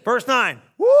at this. Verse 9.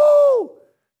 Woo!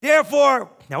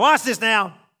 Therefore, now watch this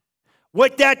now.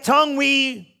 With that tongue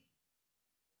we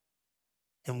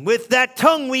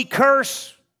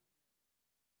curse,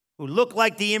 who look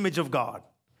like the image of God.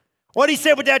 What he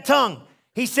said with that tongue?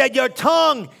 He said, your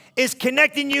tongue is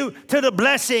connecting you to the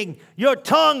blessing. Your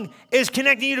tongue is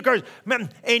connecting you to curse.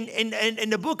 In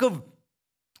the book of,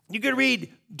 you can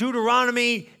read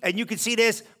Deuteronomy, and you can see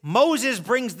this. Moses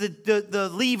brings the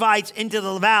Levites into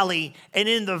the valley, and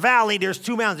in the valley, there's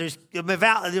two mountains. There's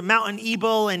the mountain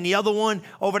Ebal and the other one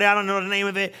over there, I don't know the name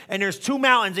of it, and there's two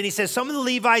mountains, and he says some of the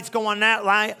Levites go on that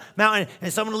mountain,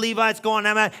 and some of the Levites go on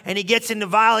that mountain, and he gets in the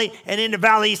valley, and in the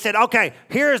valley, he said, okay,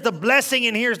 here's the blessing,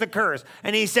 and here's the curse.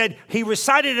 And he said, he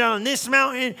recited it on this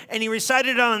mountain, and he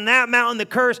recited it on that mountain, the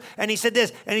curse, and he said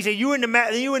this, and he said, you in the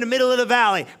middle of the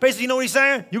valley. Basically, you know what he's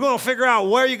saying? You're going to figure out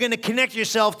where you're going to connect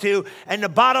yourself to, and the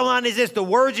bottom line is this: the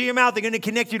words of your mouth are going to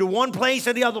connect you to one place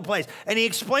or the other place. And he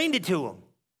explained it to him.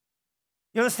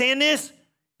 You understand this?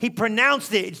 He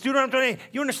pronounced it. It's Deuteronomy 28.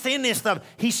 You understand this stuff?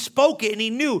 He spoke it, and he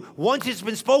knew once it's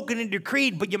been spoken and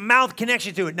decreed, but your mouth connects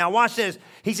you to it. Now watch this.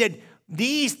 He said,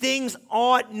 these things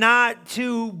ought not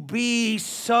to be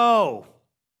so.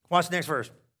 Watch the next verse.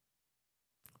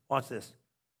 Watch this.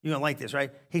 You're going to like this,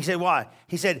 right? He said, why?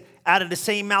 He said, out of the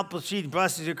same mouth proceed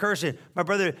blessings or curses. My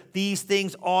brother, these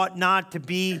things ought not to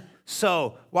be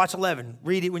so. Watch 11.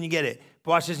 Read it when you get it. But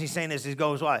watch this. He's saying this. He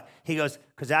goes, why? He goes,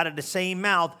 because out of the same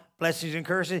mouth, blessings and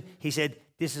curses, he said,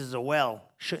 this is a well.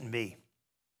 Shouldn't be.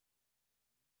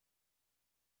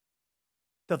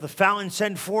 Doth the fountain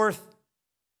send forth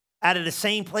out of the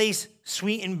same place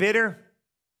sweet and bitter?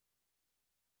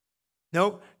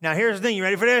 Nope. Now here's the thing. You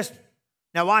ready for this?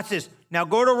 Now watch this. Now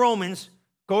go to Romans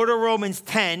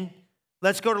 10.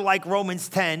 Let's go to like Romans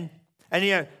 10. And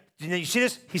you see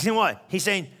this? He's saying what? He's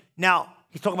saying, now,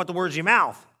 he's talking about the words of your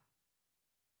mouth.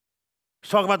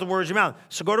 He's talking about the words of your mouth.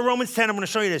 So go to Romans 10. I'm going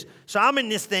to show you this. So I'm in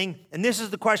this thing, and this is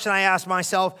the question I asked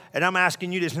myself, and I'm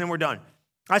asking you this, and then we're done.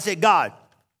 I said, God,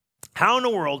 how in the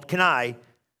world can I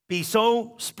be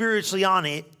so spiritually on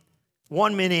it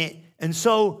 1 minute and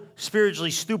so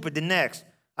spiritually stupid the next?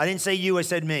 I didn't say you, I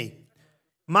said me.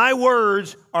 My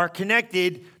words are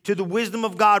connected to the wisdom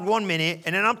of God 1 minute,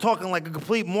 and then I'm talking like a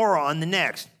complete moron the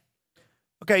next.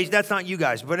 Okay, that's not you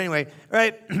guys, but anyway,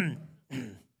 right?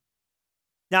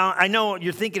 Now, I know what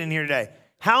you're thinking in here today.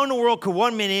 How in the world could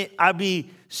 1 minute I be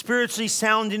spiritually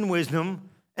sound in wisdom,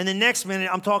 and the next minute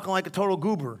I'm talking like a total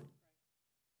goober?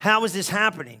 How is this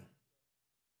happening?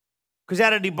 Because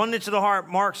out of the abundance of the heart,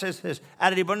 Mark says this,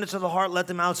 out of the abundance of the heart, let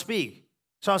the mouth speak.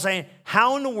 So I'm saying,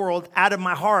 how in the world out of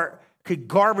my heart could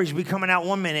garbage be coming out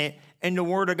 1 minute and the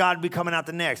word of God be coming out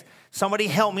the next? Somebody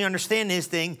help me understand this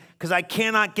thing, because I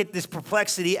cannot get this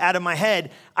perplexity out of my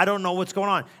head. I don't know what's going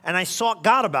on. And I sought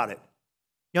God about it.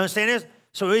 You understand this?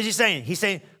 So what is he saying? He's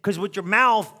saying, because with your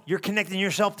mouth, you're connecting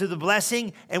yourself to the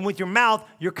blessing, and with your mouth,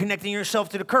 you're connecting yourself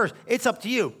to the curse. It's up to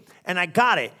you. And I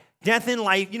got it. Death and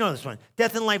life, you know this one.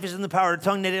 Death and life is in the power of the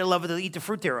tongue, that it loveth to eat the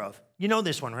fruit thereof. You know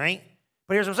this one, right?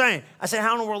 But here's what I'm saying. I said,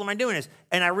 how in the world am I doing this?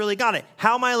 And I really got it.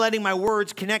 How am I letting my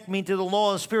words connect me to the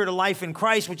law of the spirit of life in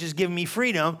Christ, which is giving me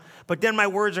freedom, but then my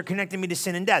words are connecting me to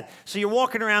sin and death? So you're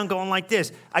walking around going like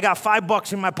this. I got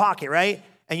 $5 in my pocket, right?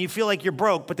 and you feel like you're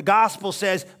broke, but the gospel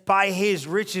says, by his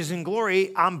riches and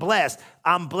glory, I'm blessed.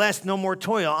 I'm blessed, no more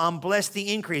toil. I'm blessed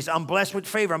the increase. I'm blessed with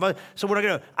favor. So what am I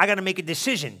going to do? I got to make a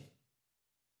decision.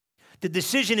 The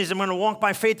decision is, I'm going to walk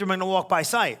by faith or I'm going to walk by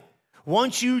sight.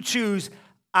 Once you choose,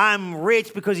 I'm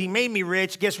rich because he made me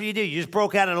rich, guess what you do? You just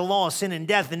broke out of the law of sin and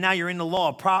death, and now you're in the law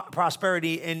of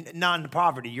prosperity and not in the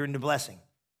poverty. You're in the blessing.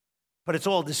 But it's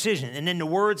all a decision. And then the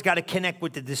words got to connect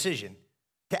with the decision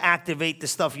to activate the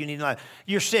stuff you need in life.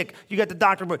 You're sick. You got the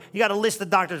doctor report. You got a list of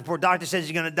doctor's report. Doctor says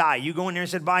you're going to die. You go in there and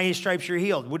said, by his stripes you're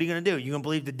healed. What are you going to do? You going to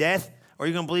believe the death or are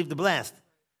you going to believe the blessed?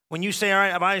 When you say, all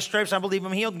right, by his stripes I believe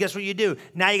I'm healed, guess what you do?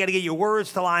 Now you got to get your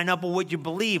words to line up with what you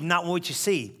believe, not what you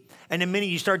see. And the minute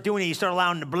you start doing it, you start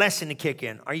allowing the blessing to kick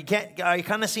in. Are you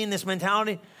kind of seeing this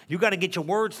mentality? You got to get your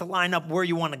words to line up where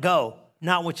you want to go,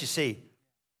 not what you see.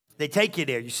 They take you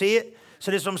there. You see it?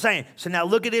 So this is what I'm saying. So now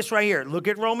look at this right here. Look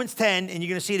at Romans 10, and you're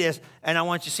going to see this, and I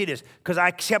want you to see this. Because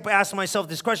I kept asking myself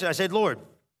this question. I said, Lord,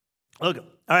 look, all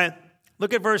right,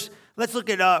 look at let's look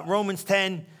at Romans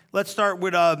 10. Let's start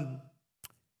with,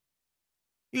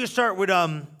 you can start with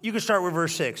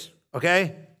verse 6,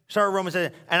 okay? Start with Romans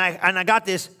 10. And I got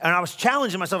this, and I was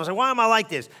challenging myself. I said, why am I like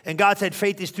this? And God said,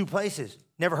 faith is two places.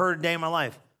 Never heard a day in my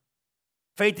life.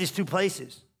 Faith is two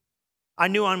places. I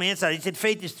knew on my inside. He said,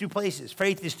 faith is two places.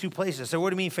 Faith is two places. So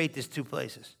what do you mean faith is two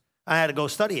places? I had to go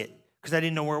study it because I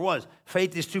didn't know where it was.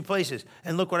 Faith is two places.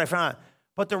 And look what I found.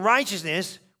 But the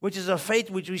righteousness, which is a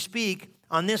faith which we speak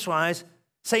on this wise,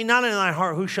 say not in thy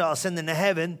heart, who shall ascend into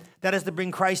heaven? That is to bring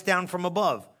Christ down from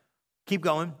above. Keep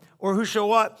going. Or who shall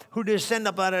what? Who to ascend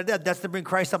up out of the dead? That's to bring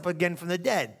Christ up again from the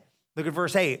dead. Look at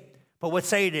verse 8. But what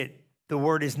saith it? The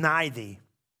word is nigh thee.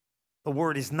 The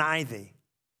word is nigh thee.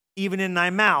 Even in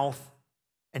thy mouth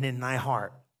and in thy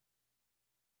heart.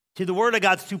 See, the word of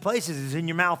God's two places is in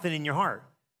your mouth and in your heart.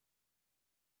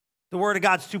 The word of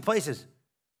God's two places.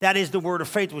 That is the word of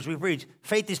faith which we preach.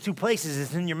 Faith is two places.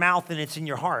 It's in your mouth and it's in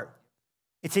your heart.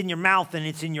 It's in your mouth and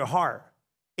it's in your heart.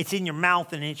 It's in your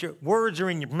mouth and it's your... Words are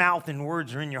in your mouth and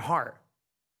words are in your heart.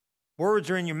 Words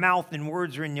are in your mouth and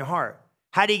words are in your heart.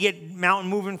 How do you get mountain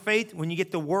moving faith? When you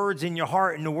get the words in your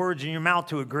heart and the words in your mouth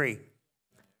to agree.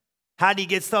 How do you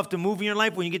get stuff to move in your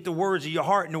life? When you get the words of your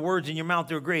heart and the words in your mouth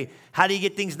to agree. How do you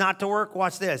get things not to work?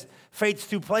 Watch this. Faith's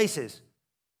two places.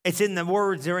 It's in the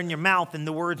words that are in your mouth and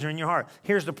the words are in your heart.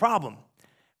 Here's the problem.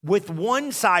 With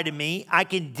one side of me, I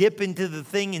can dip into the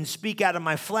thing and speak out of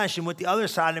my flesh. And with the other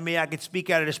side of me, I can speak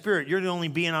out of the spirit. You're the only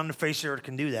being on the face of the earth that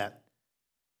can do that.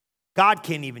 God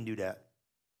can't even do that.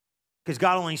 Because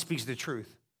God only speaks the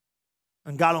truth.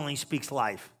 And God only speaks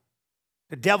life.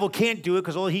 The devil can't do it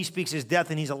because all he speaks is death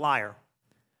and he's a liar.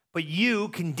 But you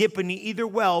can dip in either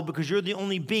well because you're the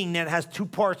only being that has two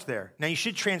parts there. Now, you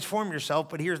should transform yourself,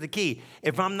 but here's the key.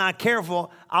 If I'm not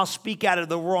careful, I'll speak out of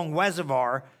the wrong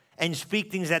reservoir and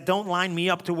speak things that don't line me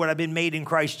up to what I've been made in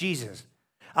Christ Jesus.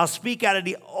 I'll speak out of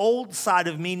the old side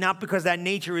of me, not because that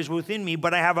nature is within me,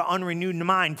 but I have an unrenewed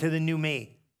mind to the new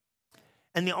me.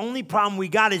 And the only problem we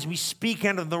got is we speak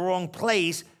out of the wrong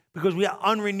place because we have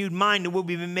unrenewed mind of what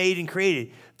we've been made and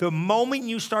created. The moment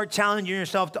you start challenging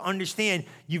yourself to understand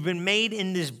you've been made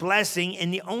in this blessing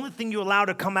and the only thing you allow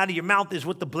to come out of your mouth is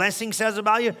what the blessing says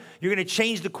about you, you're going to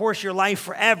change the course of your life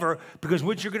forever because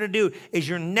what you're going to do is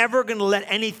you're never going to let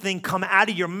anything come out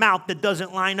of your mouth that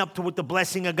doesn't line up to what the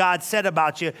blessing of God said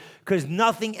about you because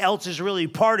nothing else is really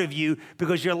part of you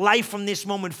because your life from this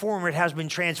moment forward has been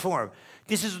transformed.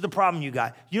 This is the problem you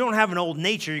got. You don't have an old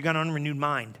nature, you got an unrenewed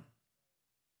mind.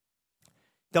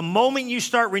 The moment you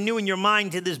start renewing your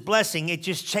mind to this blessing, it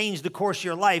just changed the course of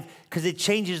your life because it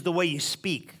changes the way you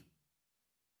speak.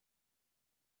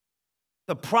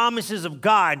 The promises of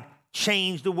God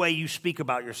change the way you speak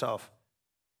about yourself.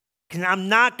 Because I'm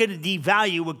not going to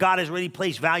devalue what God has already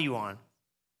placed value on.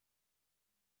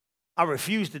 I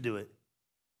refuse to do it.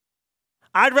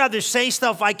 I'd rather say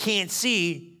stuff I can't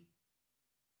see.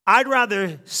 I'd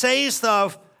rather say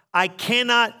stuff I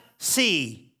cannot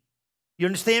see. You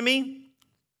understand me?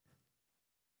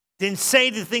 Then say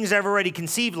the things I've already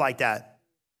conceived like that.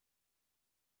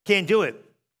 Can't do it.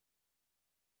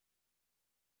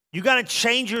 You got to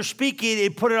change your speaking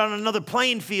and put it on another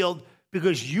playing field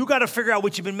because you got to figure out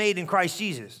what you've been made in Christ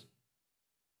Jesus.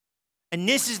 And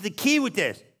this is the key with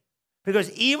this. Because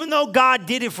even though God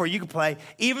did it for you, you can play,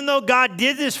 even though God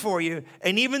did this for you,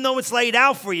 and even though it's laid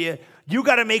out for you, you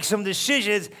got to make some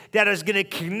decisions that is going to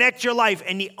connect your life.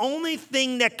 And the only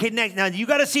thing that connects, now you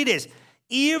got to see this.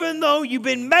 Even though you've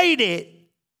been made it,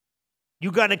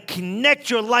 you got to connect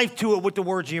your life to it with the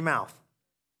words of your mouth.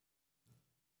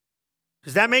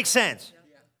 Does that make sense?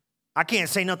 I can't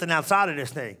say nothing outside of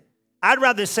this thing. I'd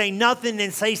rather say nothing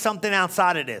than say something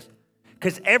outside of this.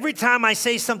 Because every time I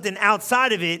say something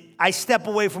outside of it, I step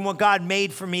away from what God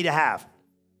made for me to have.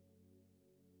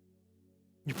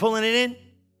 You pulling it in?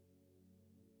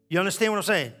 You understand what I'm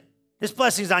saying? This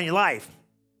blessing's on your life.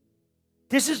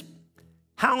 This is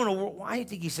how in the world, why do you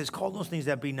think he says, call those things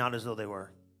that be not as though they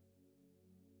were?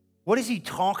 What is he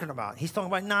talking about? He's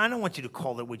talking about, I don't want you to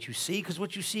call it what you see, because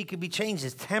what you see can be changed.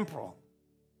 It's temporal.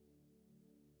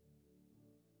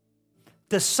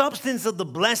 The substance of the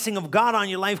blessing of God on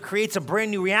your life creates a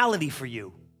brand new reality for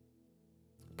you.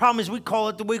 Problem is, we're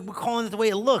calling it the way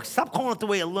it looks. Stop calling it the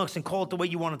way it looks and call it the way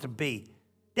you want it to be.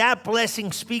 That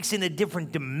blessing speaks in a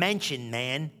different dimension,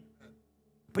 man.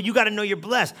 But you got to know you're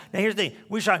blessed. Now, here's the thing.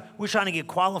 We're trying to get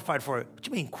qualified for it. What do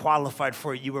you mean qualified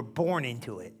for it? You were born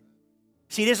into it.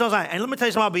 See, this is all. And let me tell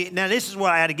you something. Now, this is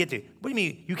what I had to get to. What do you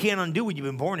mean you can't undo what you've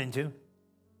been born into?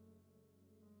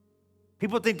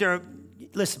 People think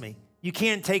listen to me. You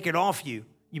can't take it off you.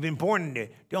 You've been born into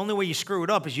it. The only way you screw it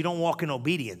up is you don't walk in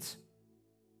obedience.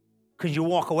 Because you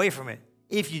walk away from it.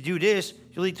 If you do this,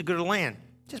 you'll eat the good of the land.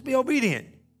 Just be obedient.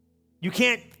 You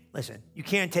can't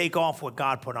take off what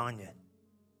God put on you.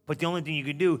 But the only thing you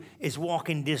can do is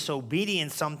walk in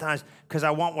disobedience sometimes because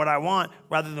I want what I want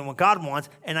rather than what God wants,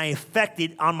 and I affect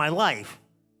it on my life.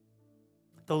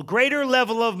 The greater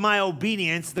level of my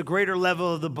obedience, the greater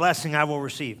level of the blessing I will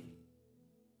receive.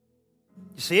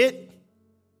 You see it?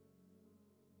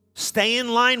 Stay in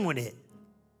line with it.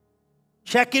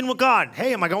 Check in with God.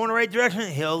 Hey, am I going the right direction?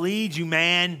 He'll lead you,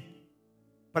 man.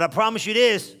 But I promise you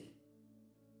this.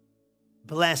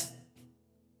 Blessed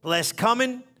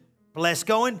coming, blessed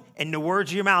going, and the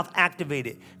words of your mouth activate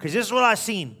it. Because this is what I've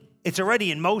seen. It's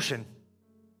already in motion.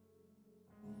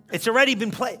 It's already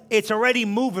been played. It's already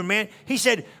moving, man. He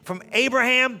said from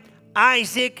Abraham,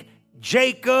 Isaac,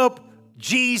 Jacob,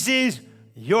 Jesus,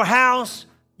 your house,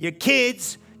 your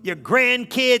kids, your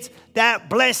grandkids, that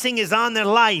blessing is on their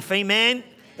life, amen?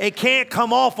 It can't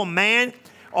come off them, man.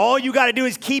 All you got to do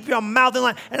is keep your mouth in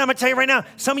line. And I'm going to tell you right now,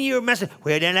 some of you are messing,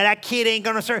 well, then that kid ain't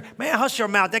going to serve. Man, hush your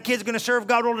mouth. That kid's going to serve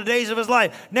God all the days of his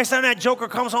life. Next time that joker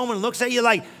comes home and looks at you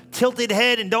like tilted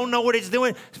head and don't know what it's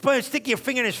doing, stick your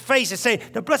finger in his face and say,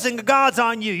 the blessing of God's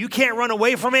on you. You can't run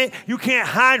away from it. You can't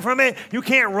hide from it. You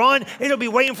can't run. It'll be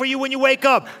waiting for you when you wake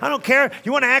up. I don't care.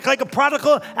 You want to act like a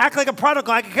prodigal? Act like a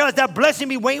prodigal. I can care less. That blessing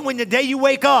be waiting when the day you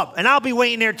wake up. And I'll be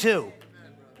waiting there too.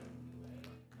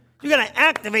 You got to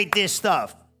activate this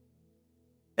stuff.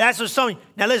 That's what some.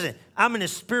 Now listen, I'm in the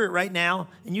spirit right now,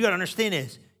 and you got to understand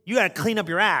this. You got to clean up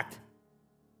your act.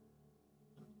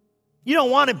 You don't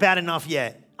want it bad enough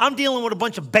yet. I'm dealing with a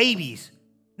bunch of babies,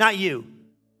 not you.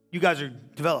 You guys are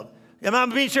developed. I'm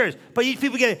being serious. But these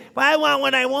people get it. Well, I want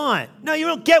what I want. No, you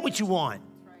don't get what you want.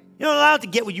 You're not allowed to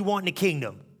get what you want in the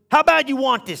kingdom. How about you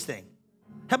want this thing?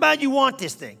 How about you want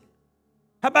this thing?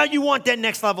 How about you want that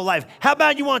next level of life? How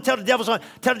about you want to tell the devil something?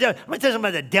 Tell the devil. I'm going to tell you something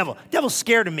about the devil. The devil's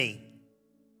scared of me.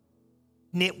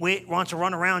 Nitwit wants to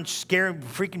run around scaring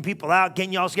freaking people out,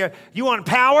 getting y'all scared. You want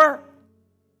power?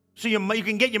 So you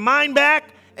can get your mind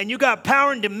back and you got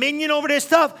power and dominion over this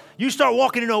stuff? You start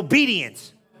walking in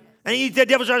obedience. And the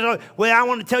devil starts going, well, I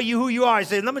want to tell you who you are. I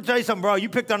said, let me tell you something, bro. You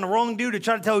picked on the wrong dude to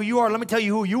try to tell who you are. Let me tell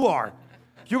you who you are.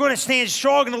 You're going to stand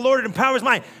strong in the Lord and empower his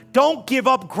mind. Don't give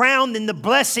up ground in the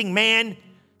blessing, man.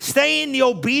 Stay in the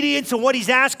obedience of what he's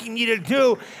asking you to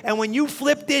do. And when you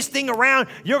flip this thing around,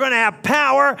 you're going to have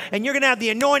power, and you're going to have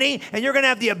the anointing, and you're going to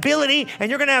have the ability,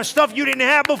 and you're going to have stuff you didn't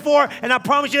have before. And I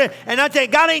promise you, and I tell you,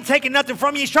 God ain't taking nothing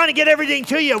from you. He's trying to get everything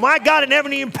to you. My God in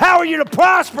heaven, he empower you to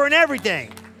prosper in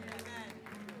everything.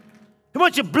 He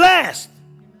wants you blessed.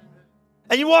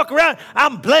 And you walk around,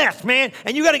 I'm blessed, man.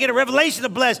 And you got to get a revelation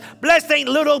of blessed. Blessed ain't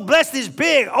little, blessed is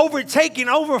big, overtaking,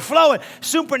 overflowing,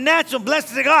 supernatural,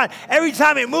 blessed is God. Every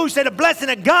time it moves, say the blessing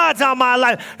of God's on my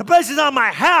life. The blessing's on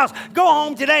my house. Go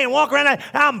home today and walk around.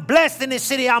 I'm blessed in this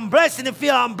city. I'm blessed in the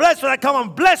field. I'm blessed when I come.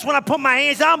 I'm blessed when I put my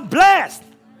hands. I'm blessed.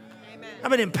 Amen.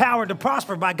 I've been empowered to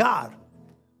prosper by God.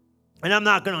 And I'm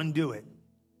not going to undo it.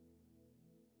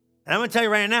 And I'm going to tell you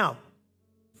right now,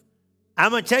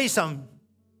 I'm going to tell you something.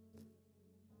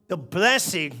 The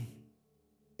blessing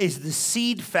is the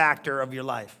seed factor of your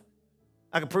life.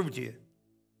 I can prove it to you.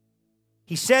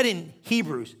 He said in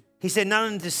Hebrews, he said, not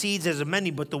unto seeds as of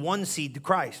many, but the one seed, to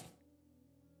Christ.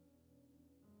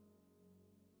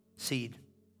 Seed.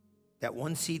 That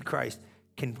one seed, Christ,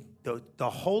 can the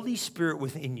Holy Spirit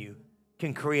within you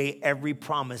can create every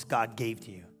promise God gave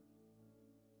to you.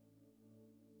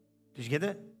 Did you get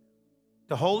that?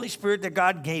 The Holy Spirit that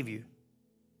God gave you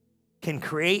can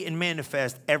create and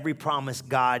manifest every promise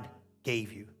God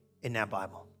gave you in that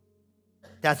Bible.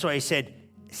 That's why he said,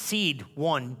 seed,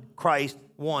 one, Christ,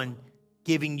 one,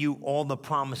 giving you all the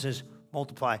promises,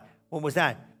 multiply. What was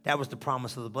that? That was the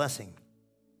promise of the blessing.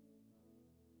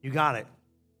 You got it.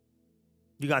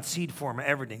 You got seed form and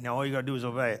everything. Now all you got to do is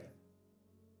obey it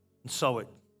and sow it.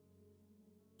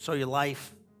 Sow your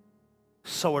life.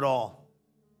 Sow it all.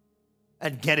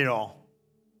 And get it all.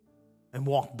 And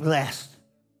walk blessed.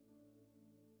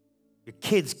 Your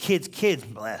kids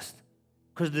blessed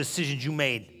because of the decisions you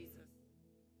made.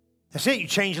 That's it. You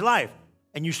change your life.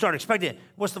 And you start expecting it.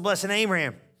 What's the blessing of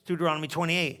Abraham? Deuteronomy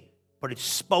 28. But it's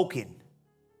spoken.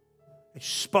 It's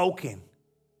spoken.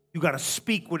 You got to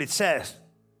speak what it says.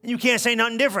 And you can't say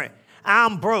nothing different.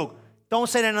 I'm broke. Don't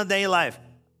say that another day of your life.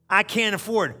 I can't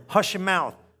afford. Hush your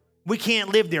mouth. We can't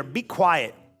live there. Be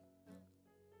quiet.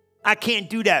 I can't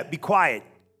do that. Be quiet.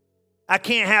 I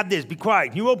can't have this. Be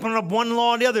quiet. You open up one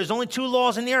law and the other. There's only two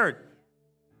laws in the earth.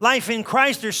 Life in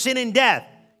Christ or sin and death.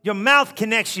 Your mouth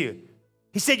connects you.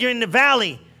 He said you're in the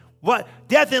valley. What?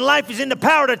 Death and life is in the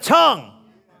power of the tongue.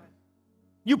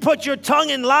 You put your tongue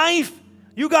in life,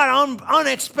 you got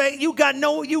unexpected. You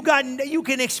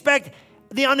can expect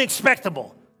the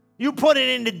unexpectable. You put it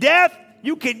into death,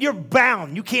 you're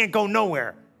bound. You can't go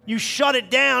nowhere. You shut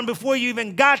it down before you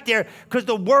even got there because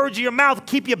the words of your mouth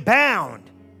keep you bound.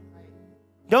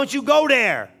 Don't you go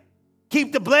there.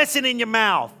 Keep the blessing in your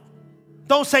mouth.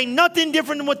 Don't say nothing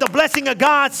different than what the blessing of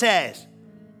God says.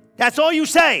 That's all you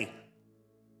say.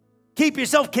 Keep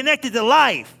yourself connected to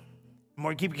life. The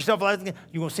more you keep yourself alive,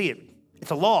 you're going to see it.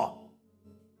 It's a law.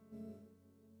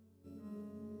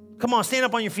 Come on, stand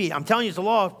up on your feet. I'm telling you, it's a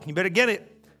law. You better get it.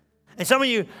 And some of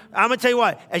you, I'm going to tell you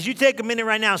what, as you take a minute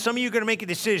right now, some of you are going to make a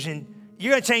decision.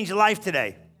 You're going to change your life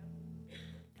today.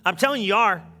 I'm telling you, you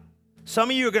are.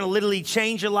 Some of you are going to literally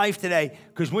change your life today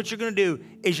because what you're going to do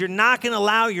is you're not going to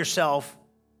allow yourself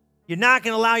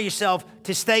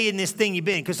to stay in this thing you've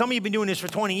been. Because some of you have been doing this for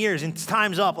 20 years and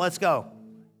time's up. Let's go.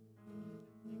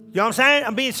 You know what I'm saying?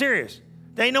 I'm being serious.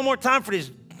 There ain't no more time for this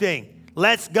thing.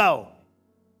 Let's go.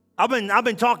 I've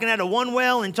been talking out of one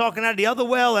well and talking out of the other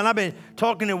well, and I've been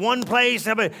talking in one place.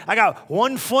 I got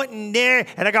one foot in there,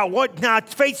 and I got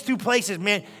faith's two places,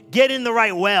 man. Get in the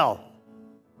right well.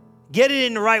 Get it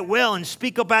in the right well and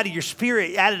speak up out of your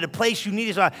spirit, out of the place you need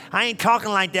it. So I ain't talking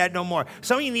like that no more.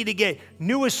 Some of you need to get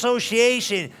new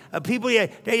association of people, they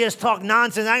just talk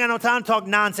nonsense. I ain't got no time to talk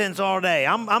nonsense all day.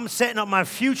 I'm setting up my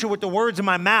future with the words in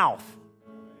my mouth.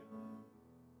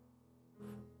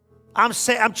 I'm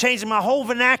changing my whole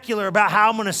vernacular about how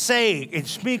I'm going to say and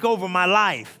speak over my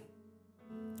life.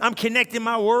 I'm connecting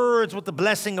my words with the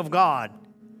blessing of God.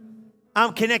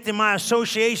 I'm connecting my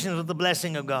associations with the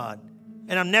blessing of God.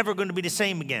 And I'm never going to be the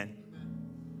same again.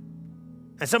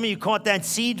 And some of you caught that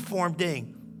seed form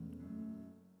thing.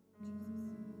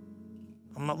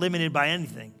 I'm not limited by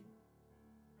anything.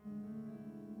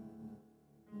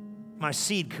 My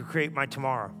seed could create my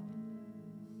tomorrow.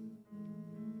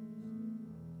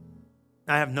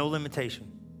 I have no limitation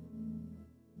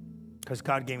because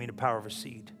God gave me the power of a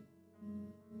seed.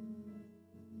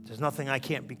 There's nothing I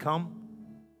can't become,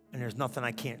 and there's nothing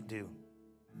I can't do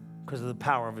because of the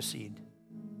power of a seed.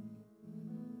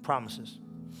 Promises.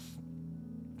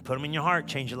 Put them in your heart,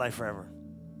 change your life forever.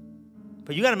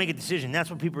 But you got to make a decision. That's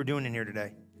what people are doing in here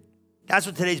today. That's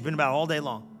what today's been about all day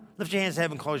long. Lift your hands to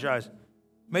heaven, close your eyes.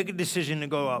 Make a decision to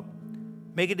go up.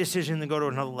 Make a decision to go to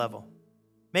another level.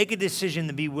 Make a decision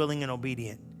to be willing and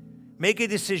obedient. Make a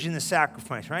decision to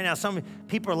sacrifice. Right now, some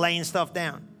people are laying stuff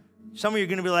down. Some of you are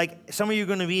going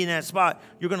to be in that spot.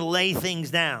 You're going to lay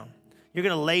things down. You're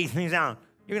going to lay things down.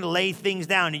 You're going to lay things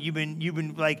down, and you've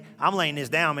been like, I'm laying this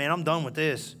down, man. I'm done with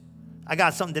this. I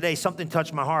got something today. Something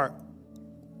touched my heart.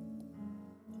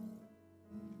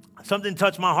 Something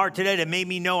touched my heart today that made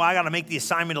me know I got to make the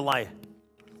assignment of life.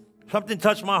 Something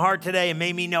touched my heart today and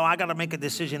made me know I got to make a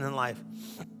decision in life.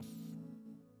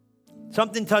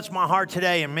 Something touched my heart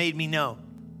today and made me know.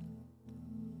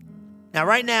 Now,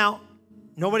 right now,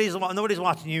 nobody's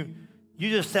watching you. You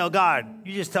just tell God.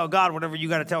 You just tell God whatever you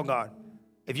got to tell God.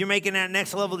 If you're making that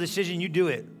next level decision, you do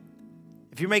it.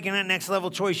 If you're making that next level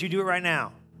choice, you do it right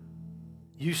now.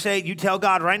 You tell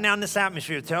God right now in this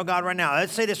atmosphere, tell God right now.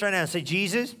 Let's say this right now. Say,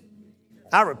 Jesus,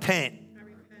 I repent.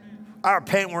 I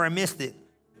repent where I missed it.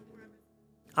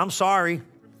 I'm sorry.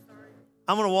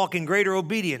 I'm going to walk in greater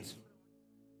obedience.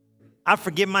 I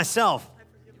forgive myself.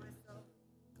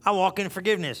 I walk in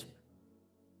forgiveness.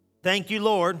 Thank you,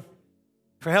 Lord,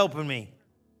 for helping me.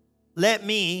 Let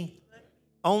me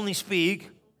only speak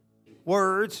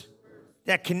words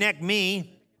that connect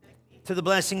me to the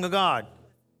blessing of God.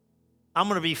 I'm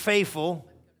going to be faithful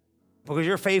because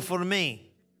you're faithful to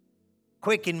me.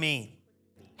 Quicken me.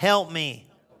 Help me.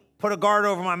 Put a guard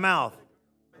over my mouth.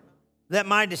 Let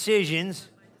my decisions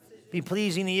be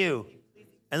pleasing to you.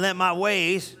 And let my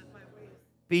ways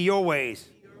be your ways.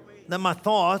 Let my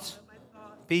thoughts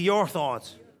be your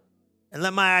thoughts. And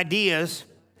let my ideas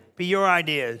be your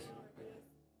ideas.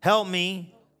 Help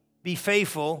me be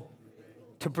faithful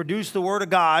to produce the word of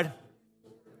God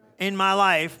in my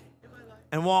life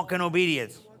and walk in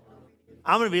obedience.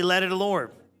 I'm going to be led of the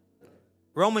Lord.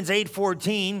 Romans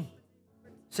 8:14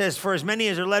 says, for as many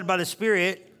as are led by the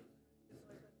Spirit,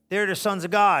 they're the sons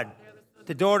of God,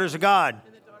 the daughters of God.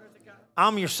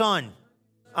 I'm your son.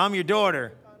 I'm your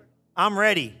daughter. I'm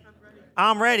ready.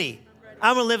 I'm ready.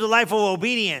 I'm going to live the life of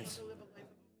obedience.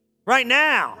 Right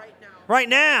now. Right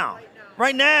now.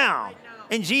 Right now.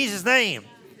 In Jesus' name.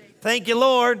 Thank you,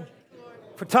 Lord,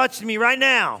 for touching me right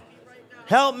now.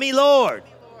 Help me, Lord.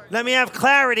 Let me have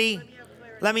clarity.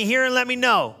 Let me hear and let me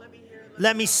know.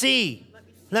 Let me see.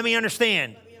 Let me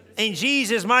understand. In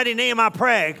Jesus' mighty name I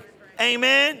pray.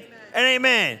 Amen and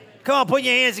amen. Come on, put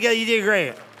your hands together. You did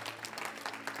great.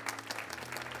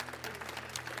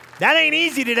 That ain't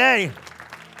easy today.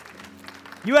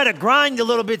 You had to grind a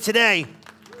little bit today.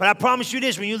 But I promise you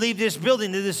this, when you leave this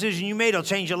building, the decision you made will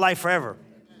change your life forever.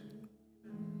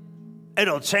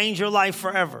 It'll change your life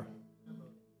forever.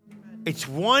 It's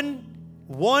one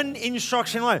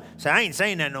instruction in life. Say, I ain't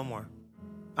saying that no more.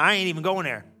 I ain't even going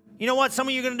there. You know what some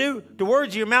of you are going to do? The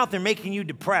words of your mouth are making you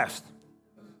depressed.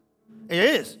 It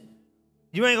is.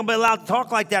 You ain't going to be allowed to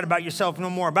talk like that about yourself no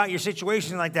more, about your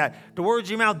situation like that. The words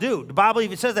of your mouth do. The Bible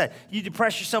even says that. You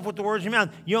depress yourself with the words of your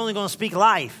mouth, you're only going to speak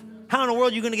life. How in the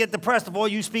world are you going to get depressed if all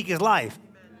you speak is life?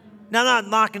 Now, not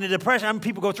knocking the depression. I mean,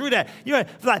 people go through that. You know,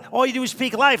 like, all you do is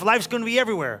speak life. Life's going to be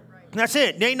everywhere. And that's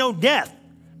it. There ain't no death.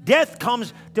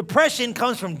 Depression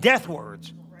comes from death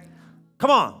words.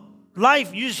 Come on.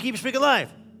 Life, you just keep speaking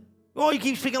life. Oh, you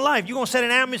keep speaking life. You're going to set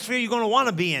an atmosphere you're going to want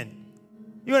to be in.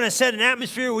 You're going to set an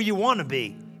atmosphere where you want to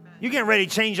be. You're getting ready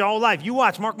to change your whole life. You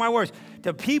watch, mark my words.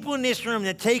 The people in this room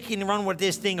that take and run with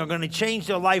this thing are going to change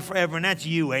their life forever, and that's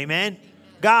you, amen?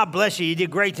 God bless you. You did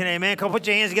great today, man. Come put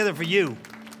your hands together for you.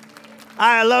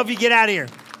 I love you. Get out of here.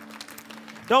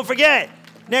 Don't forget,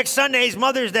 next Sunday is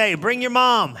Mother's Day. Bring your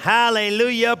mom.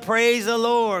 Hallelujah. Praise the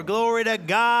Lord. Glory to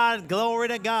God. Glory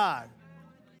to God.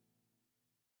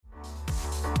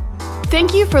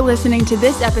 Thank you for listening to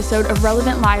this episode of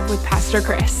Relevant Live with Pastor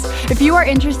Chris. If you are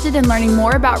interested in learning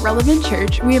more about Relevant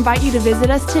Church, we invite you to visit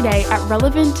us today at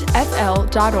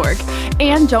relevantfl.org.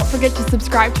 And don't forget to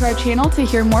subscribe to our channel to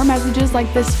hear more messages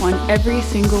like this one every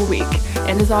single week.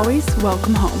 And as always,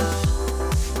 welcome home.